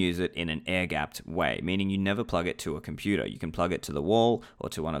 You can use it in an air-gapped way, meaning you never plug it to a computer. You can plug it to the wall or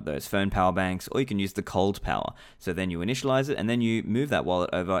to one of those phone power banks, or you can use the cold power. So then you initialize it, and then you move that wallet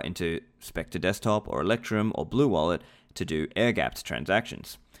over into Spectre Desktop or Electrum or Blue Wallet to do air-gapped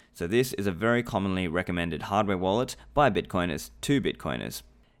transactions. So this is a very commonly recommended hardware wallet by Bitcoiners to Bitcoiners.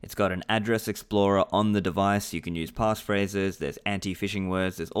 It's got an address explorer on the device. You can use passphrases, there's anti-phishing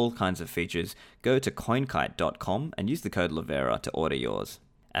words, there's all kinds of features. Go to coinkite.com and use the code Livera to order yours.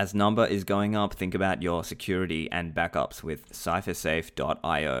 As number is going up, think about your security and backups with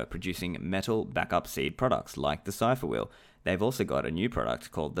CipherSafe.io, producing metal backup seed products like the Cypher Wheel. They've also got a new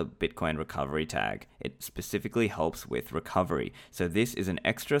product called the Bitcoin Recovery Tag. It specifically helps with recovery. So this is an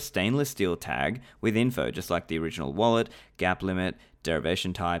extra stainless steel tag with info, just like the original wallet, gap limit,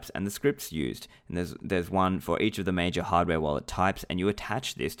 derivation types, and the scripts used. And there's one for each of the major hardware wallet types, and you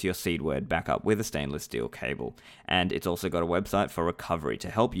attach this to your seed word backup with a stainless steel cable. And it's also got a website for recovery to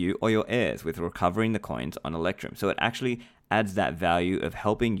help you or your heirs with recovering the coins on Electrum. So it actually adds that value of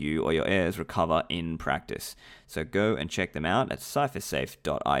helping you or your heirs recover in practice. So go and check them out at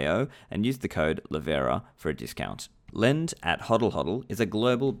CipherSafe.io and use the code Livera for a discount. Lend at HODL HODL is a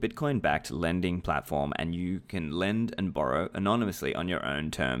global Bitcoin-backed lending platform, and you can lend and borrow anonymously on your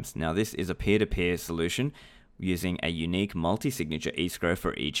own terms. Now, this is a peer-to-peer solution using a unique multi-signature escrow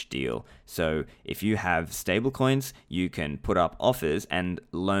for each deal. So if you have stablecoins, you can put up offers and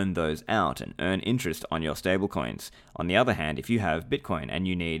loan those out and earn interest on your stablecoins. On the other hand, if you have Bitcoin and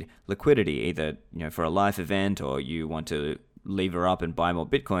you need liquidity, either for a life event or you want to lever up and buy more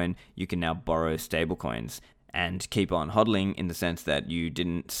Bitcoin, you can now borrow stablecoins and keep on hodling in the sense that you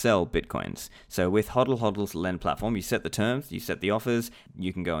didn't sell Bitcoins. So with HODL HODL's lend platform, you set the terms, you set the offers,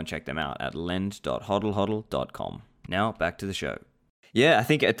 you can go and check them out at lend.hodlhodl.com. Now back to the show. Yeah, I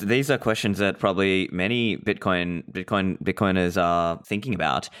think these are questions that probably many Bitcoiners are thinking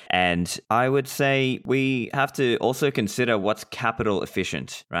about, and I would say we have to also consider what's capital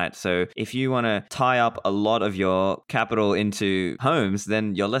efficient, right? So if you want to tie up a lot of your capital into homes,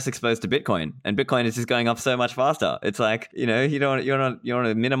 then you're less exposed to Bitcoin, and Bitcoin is just going up so much faster. It's like, you want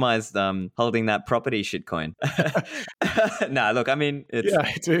to minimize holding that property shitcoin. Nah, look, I mean, Yeah,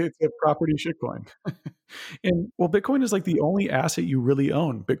 it's a property shitcoin. And well, Bitcoin is like the only asset you really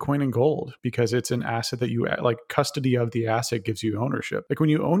own, Bitcoin and gold, because it's an asset that you like custody of the asset gives you ownership. Like when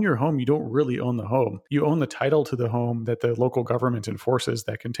you own your home, you don't really own the home. You own the title to the home that the local government enforces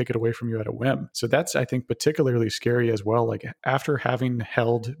that can take it away from you at a whim. So that's, I think, particularly scary as well. Like after having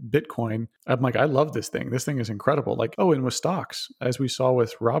held Bitcoin, I'm like, I love this thing. This thing is incredible. Like, oh, and with stocks, as we saw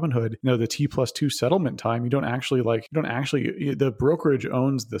with Robinhood, the T+2 settlement time, the brokerage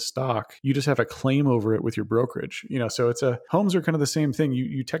owns the stock. You just have a claim over it with your brokerage. So homes are kind of the same thing.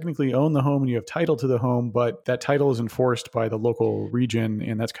 You technically own the home and you have title to the home, but that title is enforced by the local region,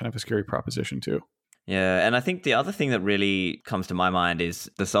 and that's kind of a scary proposition too. Yeah, and I think the other thing that really comes to my mind is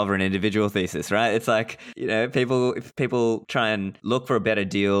the sovereign individual thesis, right? It's like, if people try and look for a better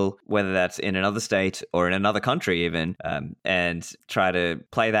deal, whether that's in another state or in another country even, and try to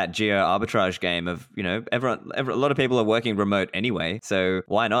play that geo arbitrage game of, a lot of people are working remote anyway, so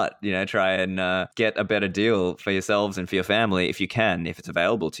why not, try and get a better deal for yourselves and for your family if you can, if it's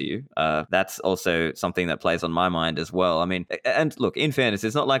available to you. That's also something that plays on my mind as well. I mean, and look, in fairness,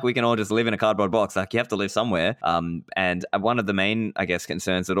 it's not like we can all just live in a cardboard box. Like, you have to live somewhere. And one of the main, I guess,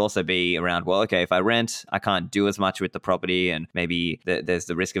 concerns would also be around, well, okay, if I rent, I can't do as much with the property, and maybe there's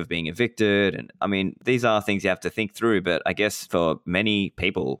the risk of being evicted. And I mean, these are things you have to think through. But I guess for many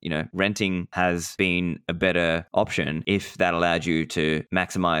people, renting has been a better option if that allowed you to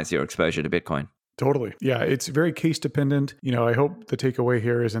maximize your exposure to Bitcoin. Totally. Yeah, it's very case dependent. I hope the takeaway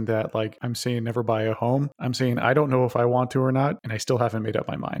here isn't that like I'm saying never buy a home. I'm saying I don't know if I want to or not, and I still haven't made up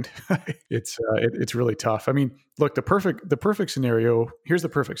my mind. It's really tough. I mean, look, the perfect scenario, here's the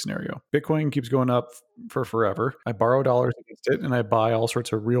perfect scenario. Bitcoin keeps going up for forever. I borrow dollars against it and I buy all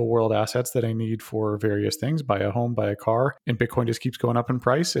sorts of real world assets that I need for various things, buy a home, buy a car, and Bitcoin just keeps going up in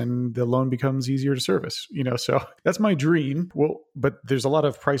price and the loan becomes easier to service. So that's my dream. Well, but there's a lot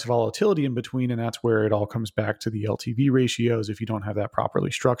of price volatility in between, and that's where it all comes back to the LTV ratios. If you don't have that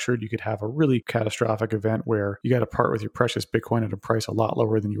properly structured, you could have a really catastrophic event where you got to part with your precious Bitcoin at a price a lot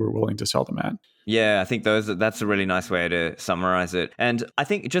lower than you were willing to sell them at. Yeah, I think that's a really nice way to summarize it. And I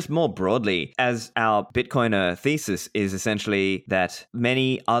think just more broadly, as our Bitcoiner thesis is essentially that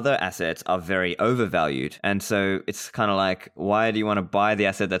many other assets are very overvalued. And so it's kind of like, why do you want to buy the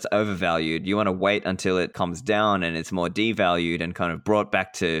asset that's overvalued? You want to wait until it comes down and it's more devalued and kind of brought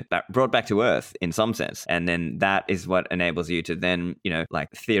back to earth in some sense. And then that is what enables you to then,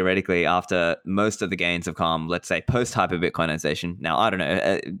 like theoretically, after most of the gains have come, let's say post hyper Bitcoinization. Now, I don't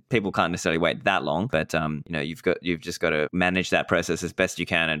know, people can't necessarily wait that long, but you've just got to manage that process as best you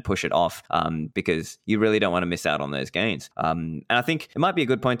can and push it off, because you really don't want to miss out on those gains. And I think it might be a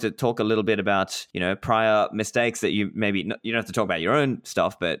good point to talk a little bit about prior mistakes that you maybe you don't have to talk about your own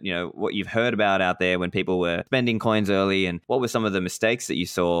stuff, but what you've heard about out there when people were spending coins early, and what were some of the mistakes that you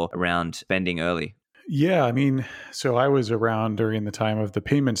saw around spending early? Yeah, I mean, so I was around during the time of the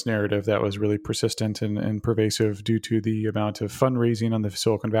payments narrative that was really persistent and pervasive due to the amount of fundraising on the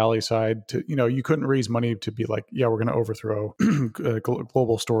Silicon Valley side. You couldn't raise money to be like, yeah, we're going to overthrow a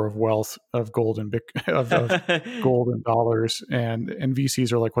global store of wealth of gold and of gold and dollars, and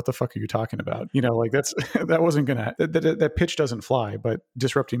VCs are like, what the fuck are you talking about? Like that wasn't gonna that pitch doesn't fly. But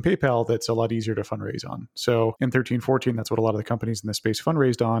disrupting PayPal, that's a lot easier to fundraise on. So in 13-14, that's what a lot of the companies in the space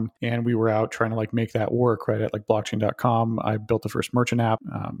fundraised on, and we were out trying to like make that work, right? At like blockchain.com, I built the first merchant app,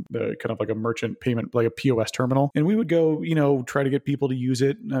 the kind of like a merchant payment, like a POS terminal. And we would go, try to get people to use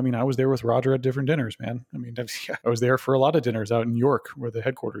it. I mean, I was there with Roger at different dinners, man. I mean, I was there for a lot of dinners out in York where the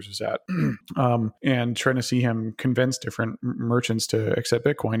headquarters is at, and trying to see him convince different merchants to accept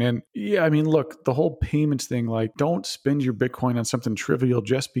Bitcoin. And yeah, I mean, look, the whole payments thing, like don't spend your Bitcoin on something trivial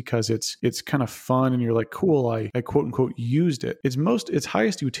just because it's kind of fun and you're like, cool, I quote unquote used it. Its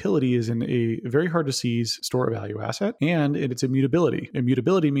highest utility is in a very hard to seize store of value asset, and its immutability.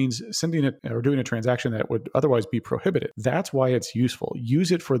 Immutability means sending it or doing a transaction that would otherwise be prohibited. That's why it's useful.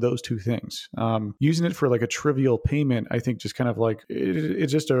 Use it for those two things. Using it for like a trivial payment, I think just kind of like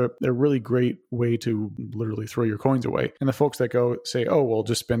it's just a really great way to literally throw your coins away. And the folks that go say, oh, well,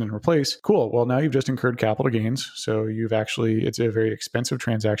 just spend and replace. Cool. Well, now you've just incurred capital gains. So it's a very expensive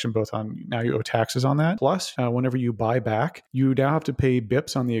transaction, now you owe taxes on that. Plus, whenever you buy back, you now have to pay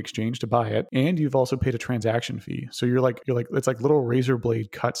BIPs on the exchange to buy it. And you've you've also paid a transaction fee. So you're like, it's like little razor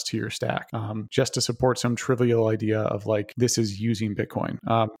blade cuts to your stack, just to support some trivial idea of like, this is using Bitcoin.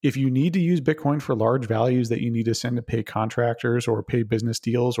 If you need to use Bitcoin for large values that you need to send to pay contractors or pay business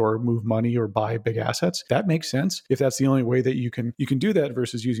deals or move money or buy big assets, that makes sense. If that's the only way that you can do that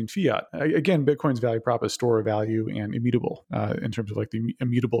versus using fiat. Again, Bitcoin's value prop is store of value and immutable in terms of like the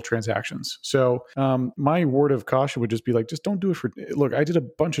immutable transactions. So my word of caution would just be like, just don't do it for, look, I did a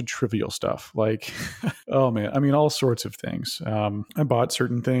bunch of trivial stuff like, oh man, I mean, all sorts of things. I bought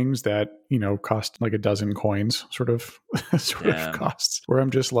certain things that, cost like a dozen coins sort of costs, where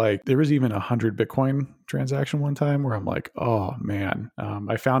I'm just like, there was even 100 Bitcoin transaction one time where I'm like, oh man,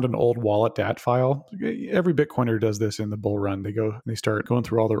 I found an old wallet DAT file. Every Bitcoiner does this in the bull run. They start going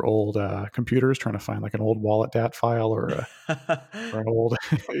through all their old computers, trying to find like an old wallet DAT file or an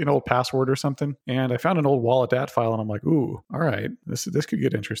old password or something. And I found an old wallet DAT file and I'm like, ooh, all right, this could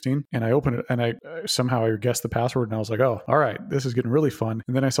get interesting. And I opened it and I somehow guessed the password and I was like, oh, all right, this is getting really fun.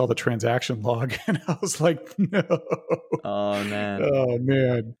 And then I saw the transaction log and I was like, no. Oh man. Oh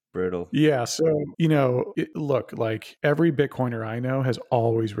man. Brutal. Yeah. So, look, like every Bitcoiner I know has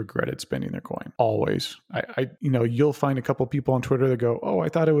always regretted spending their coin. Always. You'll find a couple people on Twitter that go, oh, I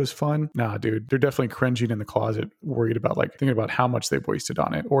thought it was fun. Nah, dude, they're definitely cringing in the closet, worried about like thinking about how much they've wasted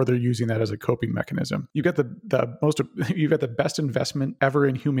on it, or they're using that as a coping mechanism. You've got you've got the best investment ever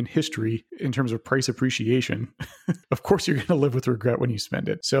in human history in terms of price appreciation. Of course, you're going to live with regret when you spend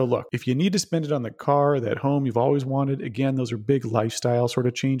it. So look, if you need to spend it on the car, that home you've always wanted, again, those are big lifestyle sort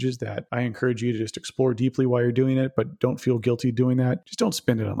of changes that I encourage you to just explore deeply while you're doing it, but don't feel guilty doing that. Just don't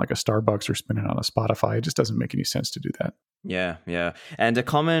spend it on like a Starbucks or spend it on a Spotify. It just doesn't make any sense to do that. Yeah. And a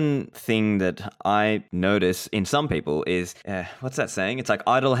common thing that I notice in some people is, what's that saying? It's like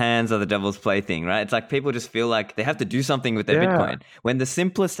idle hands are the devil's plaything, right? It's like people just feel like they have to do something with their Bitcoin. When the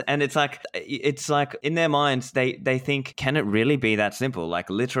simplest, and it's like in their minds, they think, can it really be that simple?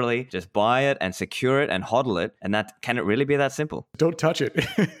 Like literally just buy it and secure it and hodl it. And can it really be that simple? Don't touch it.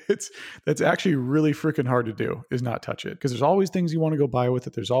 That's actually really freaking hard to do, is not touch it. Because there's always things you want to go buy with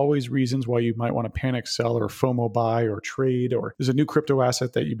it. There's always reasons why you might want to panic sell or FOMO buy or trade, or there's a new crypto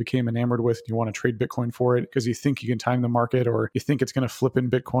asset that you became enamored with and you want to trade Bitcoin for it because you think you can time the market or you think it's going to flip in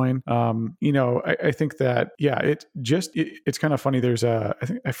Bitcoin. I think that, it's kind of funny. There's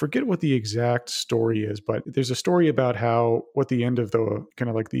I forget what the exact story is, but there's a story about what the end of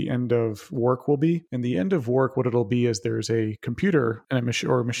the end of work will be. And the end of work, what it'll be is there's a computer and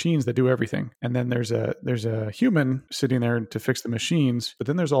or machines that do everything. And then there's a human sitting there to fix the machines, but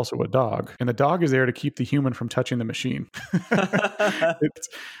then there's also a dog. And the dog is there to keep the human from touching the machine.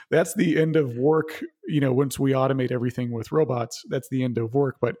 That's the end of work. Once we automate everything with robots, that's the end of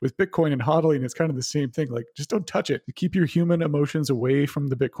work. But with Bitcoin and hodling, it's kind of the same thing. Like, just don't touch it. Keep your human emotions away from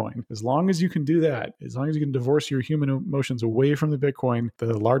the Bitcoin. As long as you can do that, as long as you can divorce your human emotions away from the Bitcoin,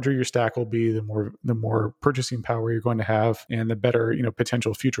 the larger your stack will be, the more purchasing power you're going to have, and the better,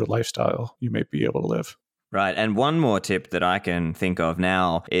 potential future lifestyle you may be able to live. Right. And one more tip that I can think of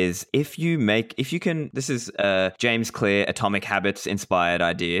now is this is a James Clear Atomic Habits inspired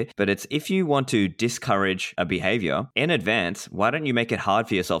idea, but it's if you want to discourage a behavior in advance, why don't you make it hard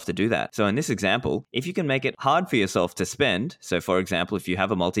for yourself to do that? So in this example, if you can make it hard for yourself to spend, so for example, if you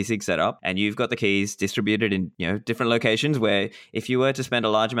have a multi-sig setup and you've got the keys distributed in, different locations where if you were to spend a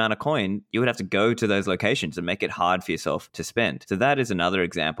large amount of coin, you would have to go to those locations and make it hard for yourself to spend. So that is another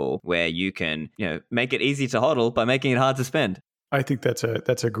example where you can, make it easy to hodl by making it hard to spend. I think that's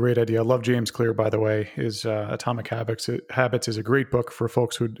a great idea. I love James Clear, by the way. His Atomic Habits is a great book for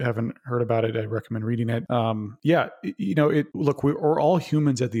folks who haven't heard about it. I recommend reading it. Look, we're all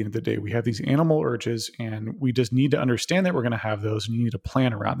humans at the end of the day. We have these animal urges, and we just need to understand that we're going to have those, and you need to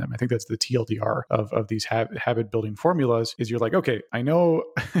plan around them. I think that's the TLDR of these habit building formulas. Is you're like, okay, I know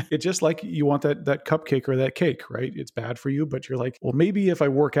it's just like you want that cupcake or that cake, right? It's bad for you, but you're like, well, maybe if I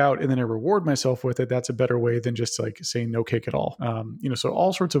work out and then I reward myself with it, that's a better way than just like saying no cake at all. So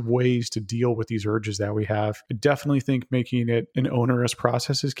all sorts of ways to deal with these urges that we have. I definitely think making it an onerous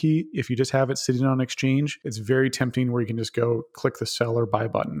process is key. If you just have it sitting on exchange, it's very tempting where you can just go click the sell or buy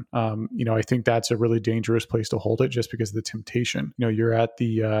button. I think that's a really dangerous place to hold it just because of the temptation. You're at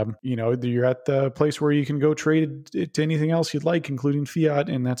the place where you can go trade it to anything else you'd like, including fiat,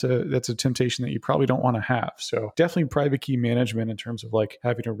 and that's a temptation that you probably don't want to have. So definitely private key management in terms of like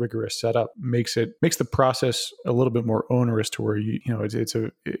having a rigorous setup makes the process a little bit more onerous to where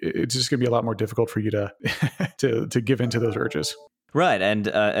it's just going to be a lot more difficult for you to to give into those urges. Right, and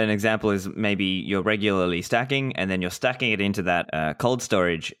an example is maybe you're regularly stacking, and then you're stacking it into that cold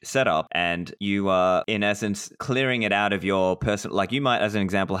storage setup, and you are, in essence, clearing it out of your personal. Like you might, as an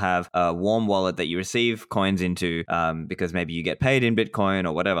example, have a warm wallet that you receive coins into because maybe you get paid in Bitcoin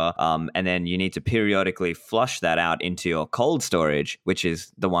or whatever, and then you need to periodically flush that out into your cold storage, which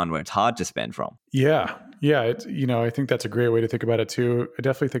is the one where it's hard to spend from. Yeah. Yeah. It's, I think that's a great way to think about it too. I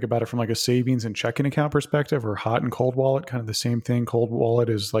definitely think about it from like a savings and checking account perspective, or hot and cold wallet, kind of the same thing. Cold wallet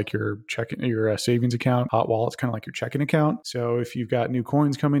is like your savings account. Hot wallet's kind of like your checking account. So if you've got new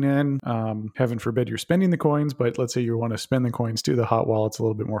coins coming in, heaven forbid you're spending the coins, but let's say you want to spend the coins too, the hot wallet's a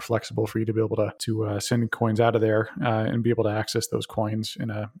little bit more flexible for you to be able to send coins out of there and be able to access those coins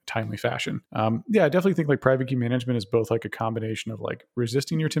in a timely fashion. Yeah, I definitely think like private key management is both like a combination of like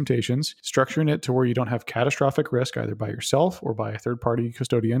resisting your temptations, structuring it to where you don't have catastrophic risk either by yourself or by a third-party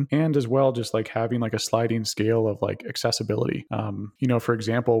custodian, and as well just like having like a sliding scale of like accessibility. For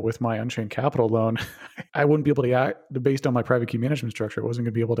example, with my Unchained Capital loan, I wouldn't be able to based on my private key management structure, I wasn't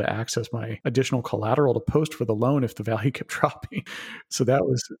going to be able to access my additional collateral to post for the loan if the value kept dropping. So that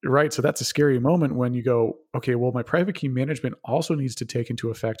was right. So that's a scary moment when you go, okay, well, my private key management also needs to take into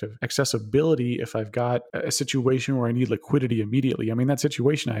effect of accessibility if I've got a situation where I need liquidity immediately. I mean, that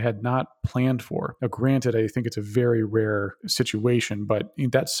situation I had not planned for. Now, granted, I think it's a very rare situation, but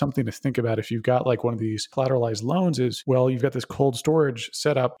that's something to think about if you've got like one of these collateralized loans is, well, you've got this cold storage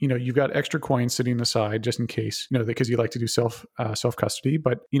set up, you've got extra coins sitting aside just in case, because you like to do self custody.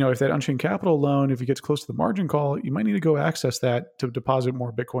 But, if that Unchained Capital loan, if it gets close to the margin call, you might need to go access that to deposit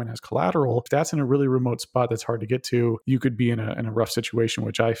more Bitcoin as collateral. If that's in a really remote spot that's hard to get to, you could be in a rough situation,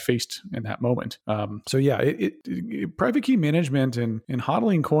 which I faced in that moment. So yeah, private key management and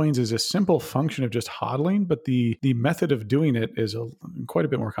hodling coins is a simple function of just hodling, but the method of doing it is quite a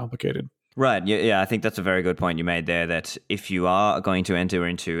bit more complicated. Right. Yeah. I think that's a very good point you made there, that if you are going to enter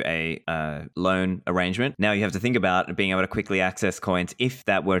into a loan arrangement, now you have to think about being able to quickly access coins if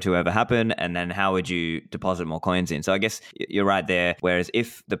that were to ever happen, and then how would you deposit more coins in? So I guess you're right there. Whereas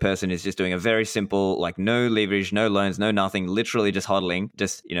if the person is just doing a very simple, like no leverage, no loans, no nothing, literally just hodling,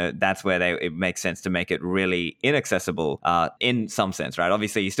 that's where it makes sense to make it really inaccessible in some sense, right?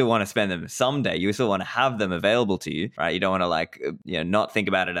 Obviously, you still want to spend them someday. You still want to have them available to you, right? You don't want to not think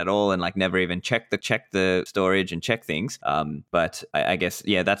about it at all and never even check the storage and check things. But I guess,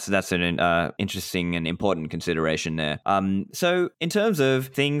 yeah, that's an interesting and important consideration there. So in terms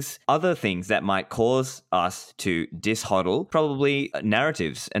of other things that might cause us to dishodl, probably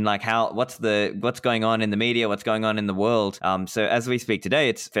narratives and what's going on in the media, what's going on in the world. So as we speak today,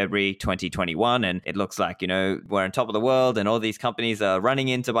 it's February 2021, and it looks like, we're on top of the world and all these companies are running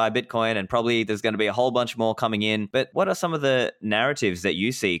in to buy Bitcoin, and probably there's going to be a whole bunch more coming in. But what are some of the narratives that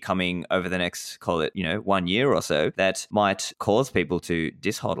you see coming over the next, call it, 1 year or so, that might cause people to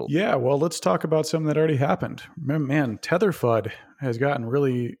dishodl? Yeah, well, let's talk about some that already happened. Man, Tether FUD has gotten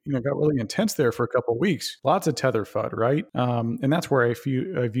really, got really intense there for a couple of weeks. Lots of Tether FUD, right? And that's where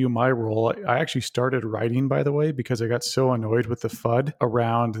I view my role. I actually started writing, by the way, because I got so annoyed with the FUD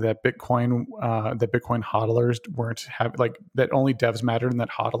around that Bitcoin hodlers weren't that only devs mattered and that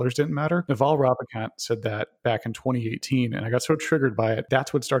hodlers didn't matter. Naval Ravikant said that back in 2018, and I got so triggered by it.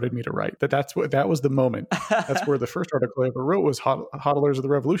 That's what started me to write. That was the moment. That's where the first article I ever wrote was hodlers are the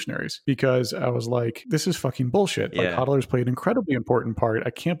revolutionaries, because I was like, this is fucking bullshit. Like, hodlers played incredibly important part. I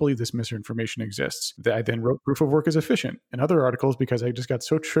can't believe this misinformation exists. I then wrote proof of work is efficient and other articles because I just got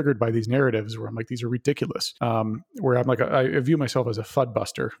so triggered by these narratives where I'm like, these are ridiculous. Where I'm like, I view myself as a FUD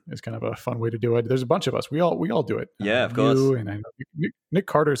buster is kind of a fun way to do it. There's a bunch of us. We all do it. Yeah, of course. And I know Nick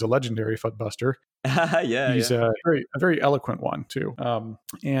Carter is a legendary FUD buster. He's a very eloquent one too.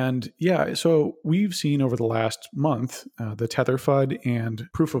 So we've seen over the last month the Tether FUD and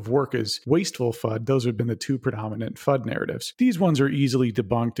proof of work is wasteful FUD. Those have been the two predominant FUD narratives. These ones are easily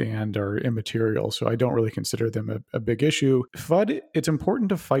debunked and are immaterial, so I don't really consider them a big issue. FUD, it's important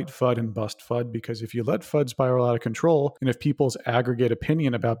to fight FUD and bust FUD, because if you let FUD spiral out of control, and if people's aggregate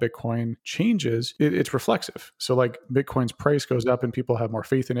opinion about Bitcoin changes, it's reflexive. So like Bitcoin's price goes up and people have more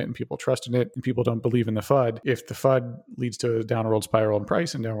faith in it and people trust in it and people don't believe in the FUD. If the FUD leads to a downward spiral in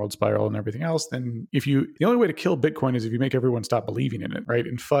price and downward spiral and everything else, then the only way to kill Bitcoin is if you make everyone stop believing in it, right?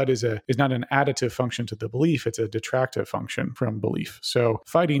 And FUD is not an additive function to the belief, it's a detractive function from belief. So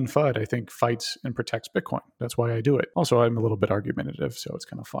fighting FUD, I think, fights and protects Bitcoin. That's why I do it. Also, I'm a little bit argumentative, so it's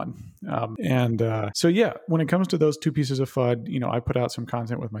kind of fun. So yeah, when it comes to those two pieces of FUD, I put out some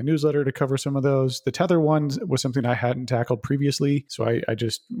content with my newsletter to cover some of those. The Tether one was something I hadn't tackled previously, so I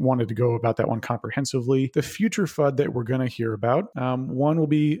just wanted to go about that one comprehensively comprehensively. The future FUD that we're going to hear about, one will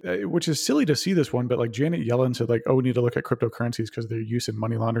be, which is silly to see this one, but like Janet Yellen said, like, oh, we need to look at cryptocurrencies because of their use in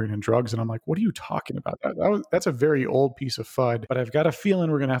money laundering and drugs. And I'm like, what are you talking about? That's a very old piece of FUD, but I've got a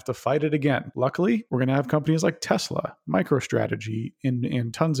feeling we're going to have to fight it again. Luckily, we're going to have companies like Tesla, MicroStrategy,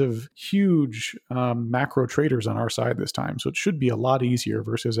 and tons of huge macro traders on our side this time. So it should be a lot easier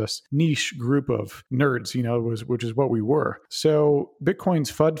versus a niche group of nerds, which is what we were. So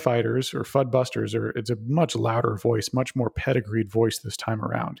Bitcoin's FUD fighters or FUD busters it's a much louder voice, much more pedigreed voice this time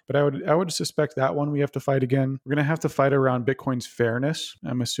around. But I would suspect that one we have to fight again. We're going to have to fight around Bitcoin's fairness.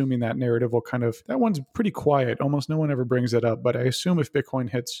 I'm assuming that narrative will that one's pretty quiet. Almost no one ever brings it up, but I assume if Bitcoin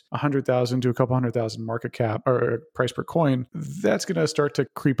hits 100,000 to a couple 100,000 market cap or price per coin, that's going to start to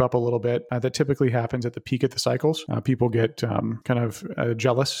creep up a little bit. That typically happens at the peak of the cycles. People get kind of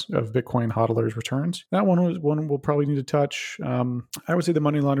jealous of Bitcoin hodlers' returns. That one we'll probably need to touch. I would say the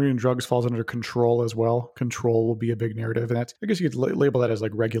money laundering and drugs falls under control as well. Control will be a big narrative, and that's, I guess you could label that as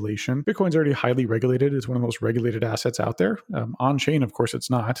like regulation. Bitcoin's already highly regulated. It's one of the most regulated assets out there. On chain, of course, it's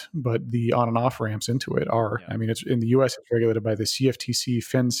not, but the on and off ramps into it are. Yeah. I mean, it's in the U.S. It's regulated by the CFTC,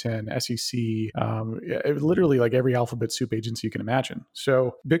 FinCEN, SEC, literally like every alphabet soup agency you can imagine.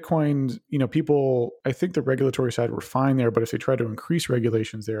 So Bitcoin, people, I think the regulatory side were fine there, but if they try to increase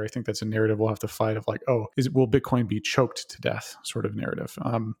regulations there, I think that's a narrative we'll have to fight of like, will Bitcoin be choked to death sort of narrative.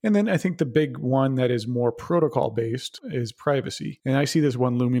 And then I think the big one that is more protocol based is privacy. And I see this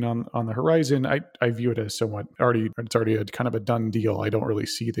one looming on the horizon. I view it as somewhat it's already a kind of a done deal. I don't really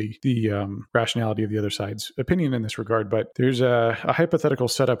see the rationality of the other side's opinion in this regard, but there's a hypothetical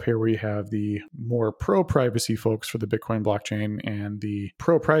setup here where you have the more pro-privacy folks for the Bitcoin blockchain and the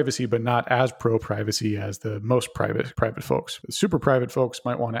pro-privacy, but not as pro-privacy as the most private folks. The super private folks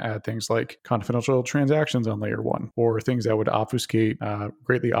might want to add things like confidential transactions on layer one, or things that would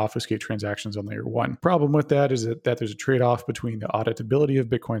greatly obfuscate transactions on layer one. Problem with that is that there's a trade-off between the auditability of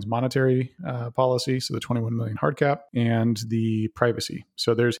Bitcoin's monetary policy, so the 21 million hard cap, and the privacy.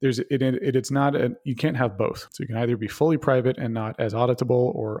 So it's not you can't have both. So you can either be fully private and not as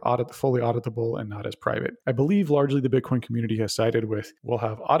auditable, or fully auditable and not as private. I believe largely the Bitcoin community has sided with we'll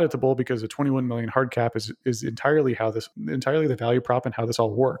have auditable because the 21 million hard cap is entirely the value prop and how this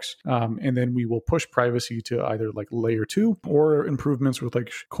all works. And then we will push privacy to either like layer two or improvements with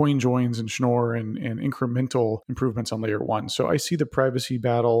like coin joins and Schnorr and incremental improvements on layer one. So I see the privacy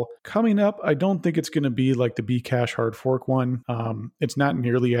battle coming up. I don't think it's going to be like the Bcash hard fork one. It's not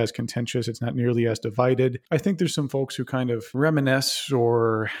nearly as contentious. It's not nearly as divided. I think there's some folks who kind of reminisce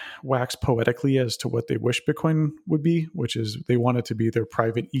or wax poetically as to what they wish Bitcoin would be, which is they want it to be their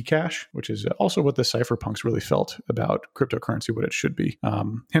private eCash, which is also what the cypherpunks really felt about cryptocurrency, what it should be.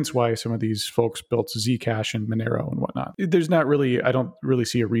 Hence why some of these folks built Zcash and Monero and whatnot. I don't really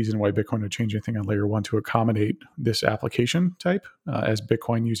see a reason why Bitcoin would change anything on layer one to accommodate this application type, as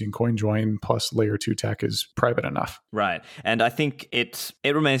Bitcoin using CoinJoin plus layer two tech is private enough. Right. And I think it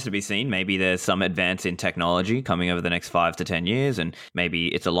remains to be seen. Maybe there's some advance in technology coming over the next 5 to 10 years, and maybe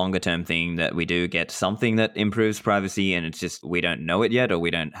it's a longer term thing that we do get something that improves privacy, and it's just we don't know it yet, or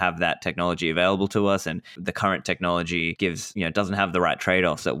we don't have that technology available to us, and the current technology doesn't have the right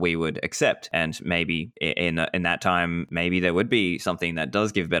trade-offs that we would accept. And maybe in that time, maybe there would be something that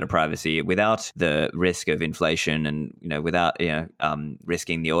does give better privacy without the risk of inflation and without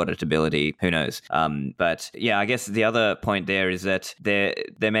risking the auditability. Who knows? But yeah, I guess the other point there is that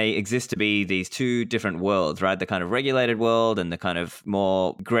there may exist to be these two different worlds, right? The kind of regulated world and the kind of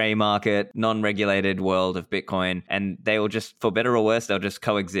more gray market, non-regulated world of Bitcoin, and they will just, for better or worse, they'll just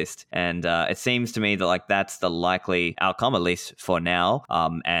coexist. And it seems to me that that's the likely outcome, at least for now.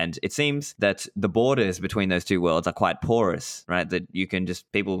 And it seems that the borders between those two worlds are quite porous, right? That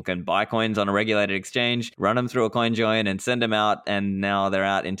people can buy coins on a regulated exchange, run them through a coin join, and send them out, and now they're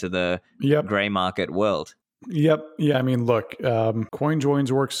out into the gray market world. Yep. Yeah. I mean, look, coin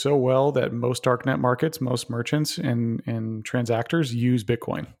joins work so well that most darknet markets, most merchants and transactors use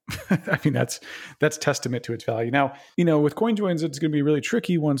Bitcoin. I mean, that's testament to its value. Now, with coin joins, it's going to be really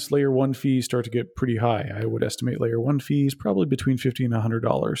tricky once layer one fees start to get pretty high. I would estimate layer one fees probably between $50 and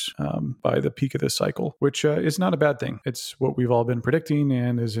 $100 by the peak of this cycle, which is not a bad thing. It's what we've all been predicting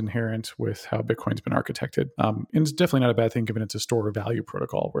and is inherent with how Bitcoin's been architected. And it's definitely not a bad thing given it's a store of value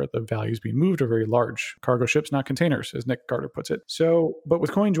protocol where the values being moved are very large. Cargo ships, not containers, as Nick Carter puts it. So, but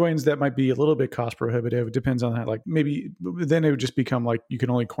with coin joins, that might be a little bit cost prohibitive. It depends on that. Like maybe then it would just become like you can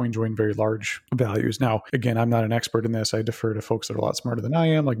only coin join very large values. Now, again, I'm not an expert in this. I defer to folks that are a lot smarter than I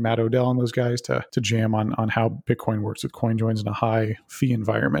am, like Matt Odell and those guys to jam on how Bitcoin works with coin joins in a high fee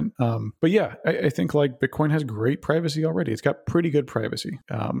environment. But yeah, I think like Bitcoin has great privacy already. It's got pretty good privacy.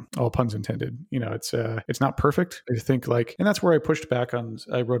 All puns intended. It's not perfect. I think like, and that's where I pushed back on.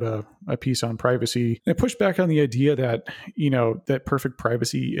 I wrote a piece on privacy. And I pushed back on the idea that that perfect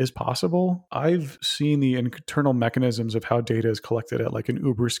privacy is possible. I've seen the internal mechanisms of how data is collected at like an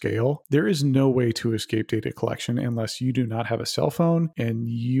Uber scale. There is no way to escape data collection unless you do not have a cell phone and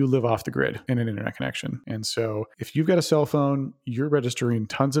you live off the grid in an internet connection. And so if you've got a cell phone, you're registering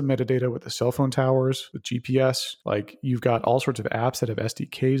tons of metadata with the cell phone towers, with GPS, like you've got all sorts of apps that have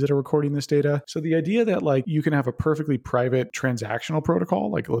SDKs that are recording this data. So the idea that like you can have a perfectly private transactional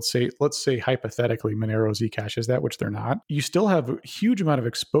protocol, like let's say hypothetically Monero Zcash is that, which they're not, you still have a huge amount of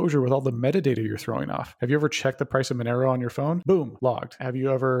exposure with all the metadata you're throwing off. Have you ever checked the price of Monero on your phone? Boom, logged. Have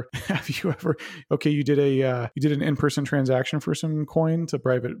you ever, okay, you did an in-person transaction for some coin to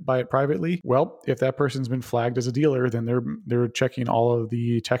buy it privately. Well, if that person's been flagged as a dealer, then they're checking all of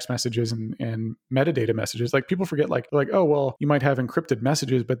the text messages and metadata messages. Like people forget like, oh, well, you might have encrypted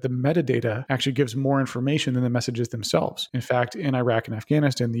messages, but the metadata actually gives more information than the messages themselves. In fact, in Iraq and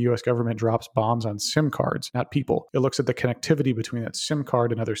Afghanistan, the US government drops bombs on SIM cards, not people. It looks at the connectivity between that SIM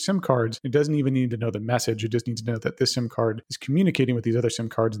card and other SIM cards. It doesn't even need to know the message. It just needs to know that this SIM card is communicating with these other SIM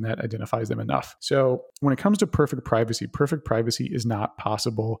cards, and that identifies them enough. So when it comes to perfect privacy is not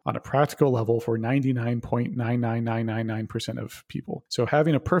possible on a practical level for 99.99999% of people. So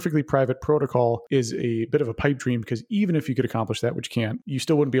having a perfectly private protocol is a bit of a pipe dream, because even if you could accomplish that, which can't, you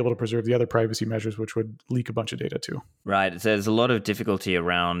still wouldn't be able to preserve the other privacy measures, which would leak a bunch of data too. Right. So there's a lot of difficulty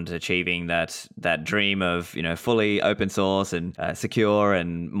around achieving that dream of, fully open source and secure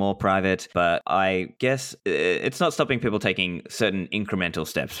and more private. But I guess it's not stopping people taking certain incremental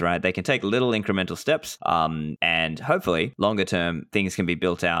steps, right? They can take little incremental steps, and hopefully longer term things can be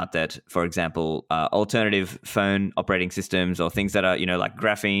built out that, for example, alternative phone operating systems or things that are, like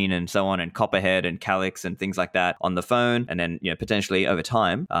Graphene and so on, and Copperhead and Calyx and things like that on the phone. And then, potentially over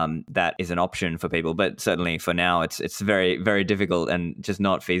time, that is an option for people. But certainly for now, it's very, very difficult and just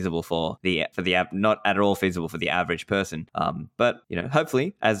not feasible not at all feasible for the average person. But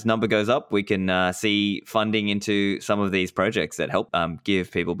hopefully as number goes up, we can see funding into some of these projects that help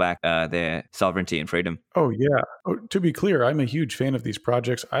give people back their sovereignty and freedom. Oh yeah. To be clear, I'm a huge fan of these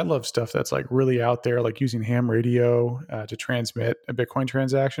projects. I love stuff that's like really out there, like using ham radio to transmit a Bitcoin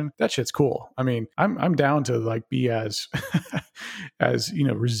transaction. That shit's cool. I mean, I'm down to like be as as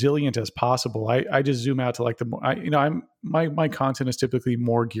resilient as possible. I just zoom out to like my content is typically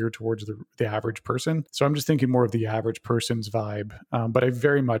more geared towards the average person. So I'm just thinking more of the average person's vibe. But I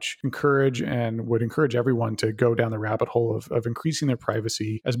very much encourage and would encourage everyone to go down the rabbit hole of increasing their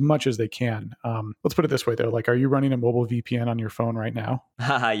privacy as much as they can. Let's put it this way though, like, are you running a mobile VPN on your phone right now?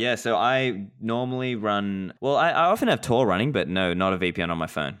 Yeah, so I normally run, well, I often have Tor running, but no, not a VPN on my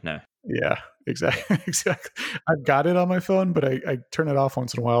phone, no. Yeah, exactly. I've got it on my phone, but I turn it off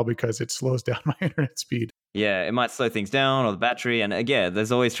once in a while because it slows down my internet speed. Yeah, it might slow things down, or the battery. And again,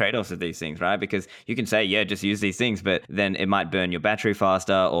 there's always trade-offs with these things, right? Because you can say, yeah, just use these things, but then it might burn your battery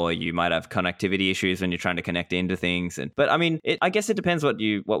faster, or you might have connectivity issues when you're trying to connect into things. But I mean, I guess it depends what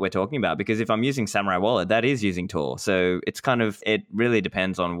we're talking about, because if I'm using Samurai Wallet, that is using Tor. So it really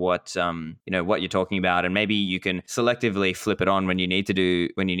depends on what you're talking about, and maybe you can selectively flip it on when you need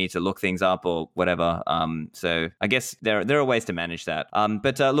to look things up or whatever. So I guess there are ways to manage that.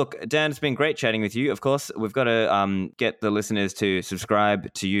 But look, Dan, it's been great chatting with you. Of course, we've got to get the listeners to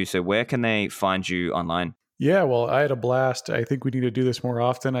subscribe to you. So where can they find you online? Yeah, well, I had a blast. I think we need to do this more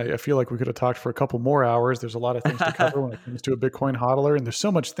often. I feel like we could have talked for a couple more hours. There's a lot of things to cover when it comes to a Bitcoin hodler, and there's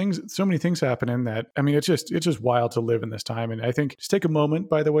so many things happening that, I mean, it's just wild to live in this time. And I think just take a moment,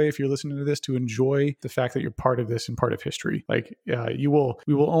 by the way, if you're listening to this, to enjoy the fact that you're part of this and part of history. Like, we will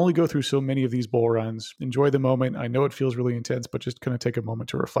only go through so many of these bull runs. Enjoy the moment. I know it feels really intense, but just kind of take a moment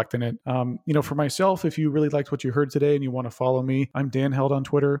to reflect in it. For myself, if you really liked what you heard today and you want to follow me, I'm Dan Held on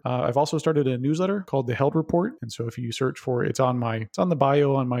Twitter. I've also started a newsletter called The Held Report. And so if you search for it's on the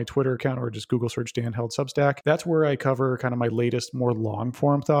bio on my Twitter account, or just Google search Dan Held Substack. That's where I cover kind of my latest, more long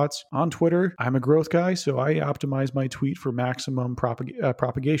form thoughts. On Twitter, I'm a growth guy, so I optimize my tweet for maximum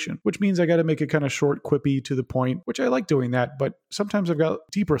propagation, which means I got to make it kind of short, quippy, to the point, which I like doing that. But sometimes I've got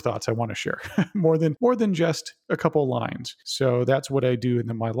deeper thoughts I want to share, more than just a couple lines. So that's what I do. And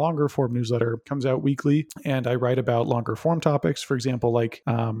then my longer form newsletter comes out weekly, and I write about longer form topics. For example, like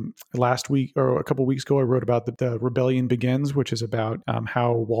last week or a couple weeks ago, I wrote wrote about the Rebellion Begins, which is about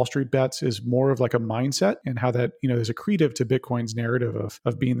how Wall Street Bets is more of like a mindset, and how that, there's accretive to Bitcoin's narrative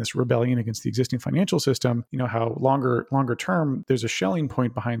of being this rebellion against the existing financial system, how longer term, there's a Schelling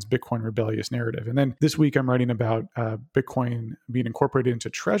point behind Bitcoin rebellious narrative. And then this week I'm writing about Bitcoin being incorporated into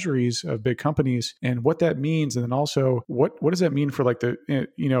treasuries of big companies and what that means. And then also what does that mean for like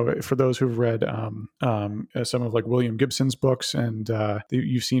for those who've read some of like William Gibson's books, and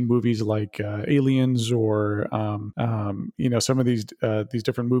you've seen movies like Aliens, or some of these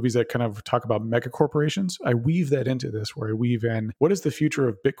different movies that kind of talk about mega corporations. I weave that into this, where I weave in what is the future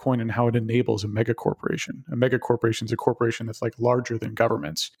of Bitcoin and how it enables a mega corporation. A mega corporation is a corporation that's like larger than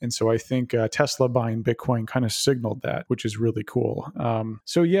governments. And so I think Tesla buying Bitcoin kind of signaled that, which is really cool.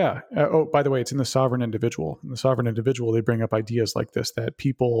 By the way, it's in The Sovereign Individual. In The Sovereign Individual, they bring up ideas like this, that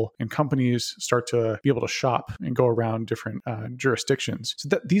people and companies start to be able to shop and go around different jurisdictions. So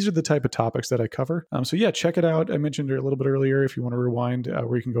these are the type of topics that I cover. Check it out. I mentioned it a little bit earlier. If you want to rewind,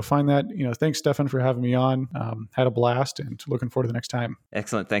 where you can go find that. Thanks, Stefan, for having me on. Had a blast, and looking forward to the next time.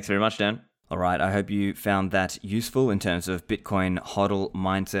 Excellent. Thanks very much, Dan. All right, I hope you found that useful in terms of Bitcoin hodl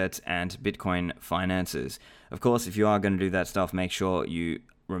mindsets and Bitcoin finances. Of course, if you are going to do that stuff, make sure you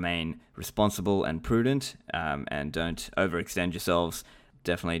remain responsible and prudent, and don't overextend yourselves.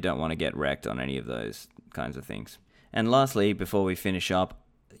 Definitely don't want to get wrecked on any of those kinds of things. And lastly, before we finish up,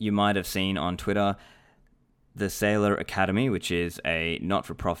 you might have seen on Twitter the Saylor Academy, which is a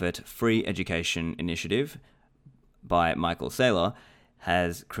not-for-profit free education initiative by Michael Saylor,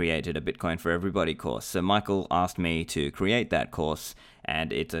 has created a Bitcoin for Everybody course. So Michael asked me to create that course,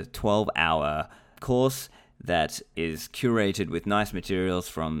 and it's a 12-hour course that is curated with nice materials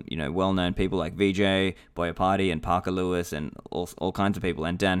from, well-known people like VJ, Boyapati, and Parker Lewis, and all kinds of people,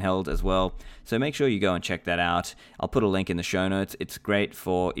 and Dan Held as well. So make sure you go and check that out. I'll put a link in the show notes. It's great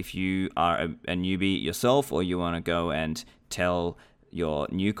for if you are a newbie yourself, or you want to go and tell your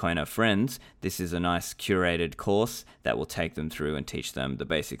new coiner friends. This is a nice curated course that will take them through and teach them the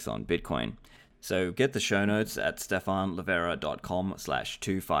basics on Bitcoin. So get the show notes at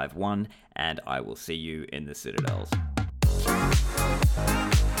stefanlivera.com/251, and I will see you in the Citadels.